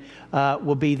Sunday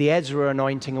will be the Ezra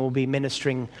anointing, and we'll be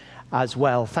ministering as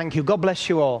well. Thank you. God bless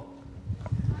you all.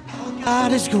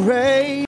 God is great.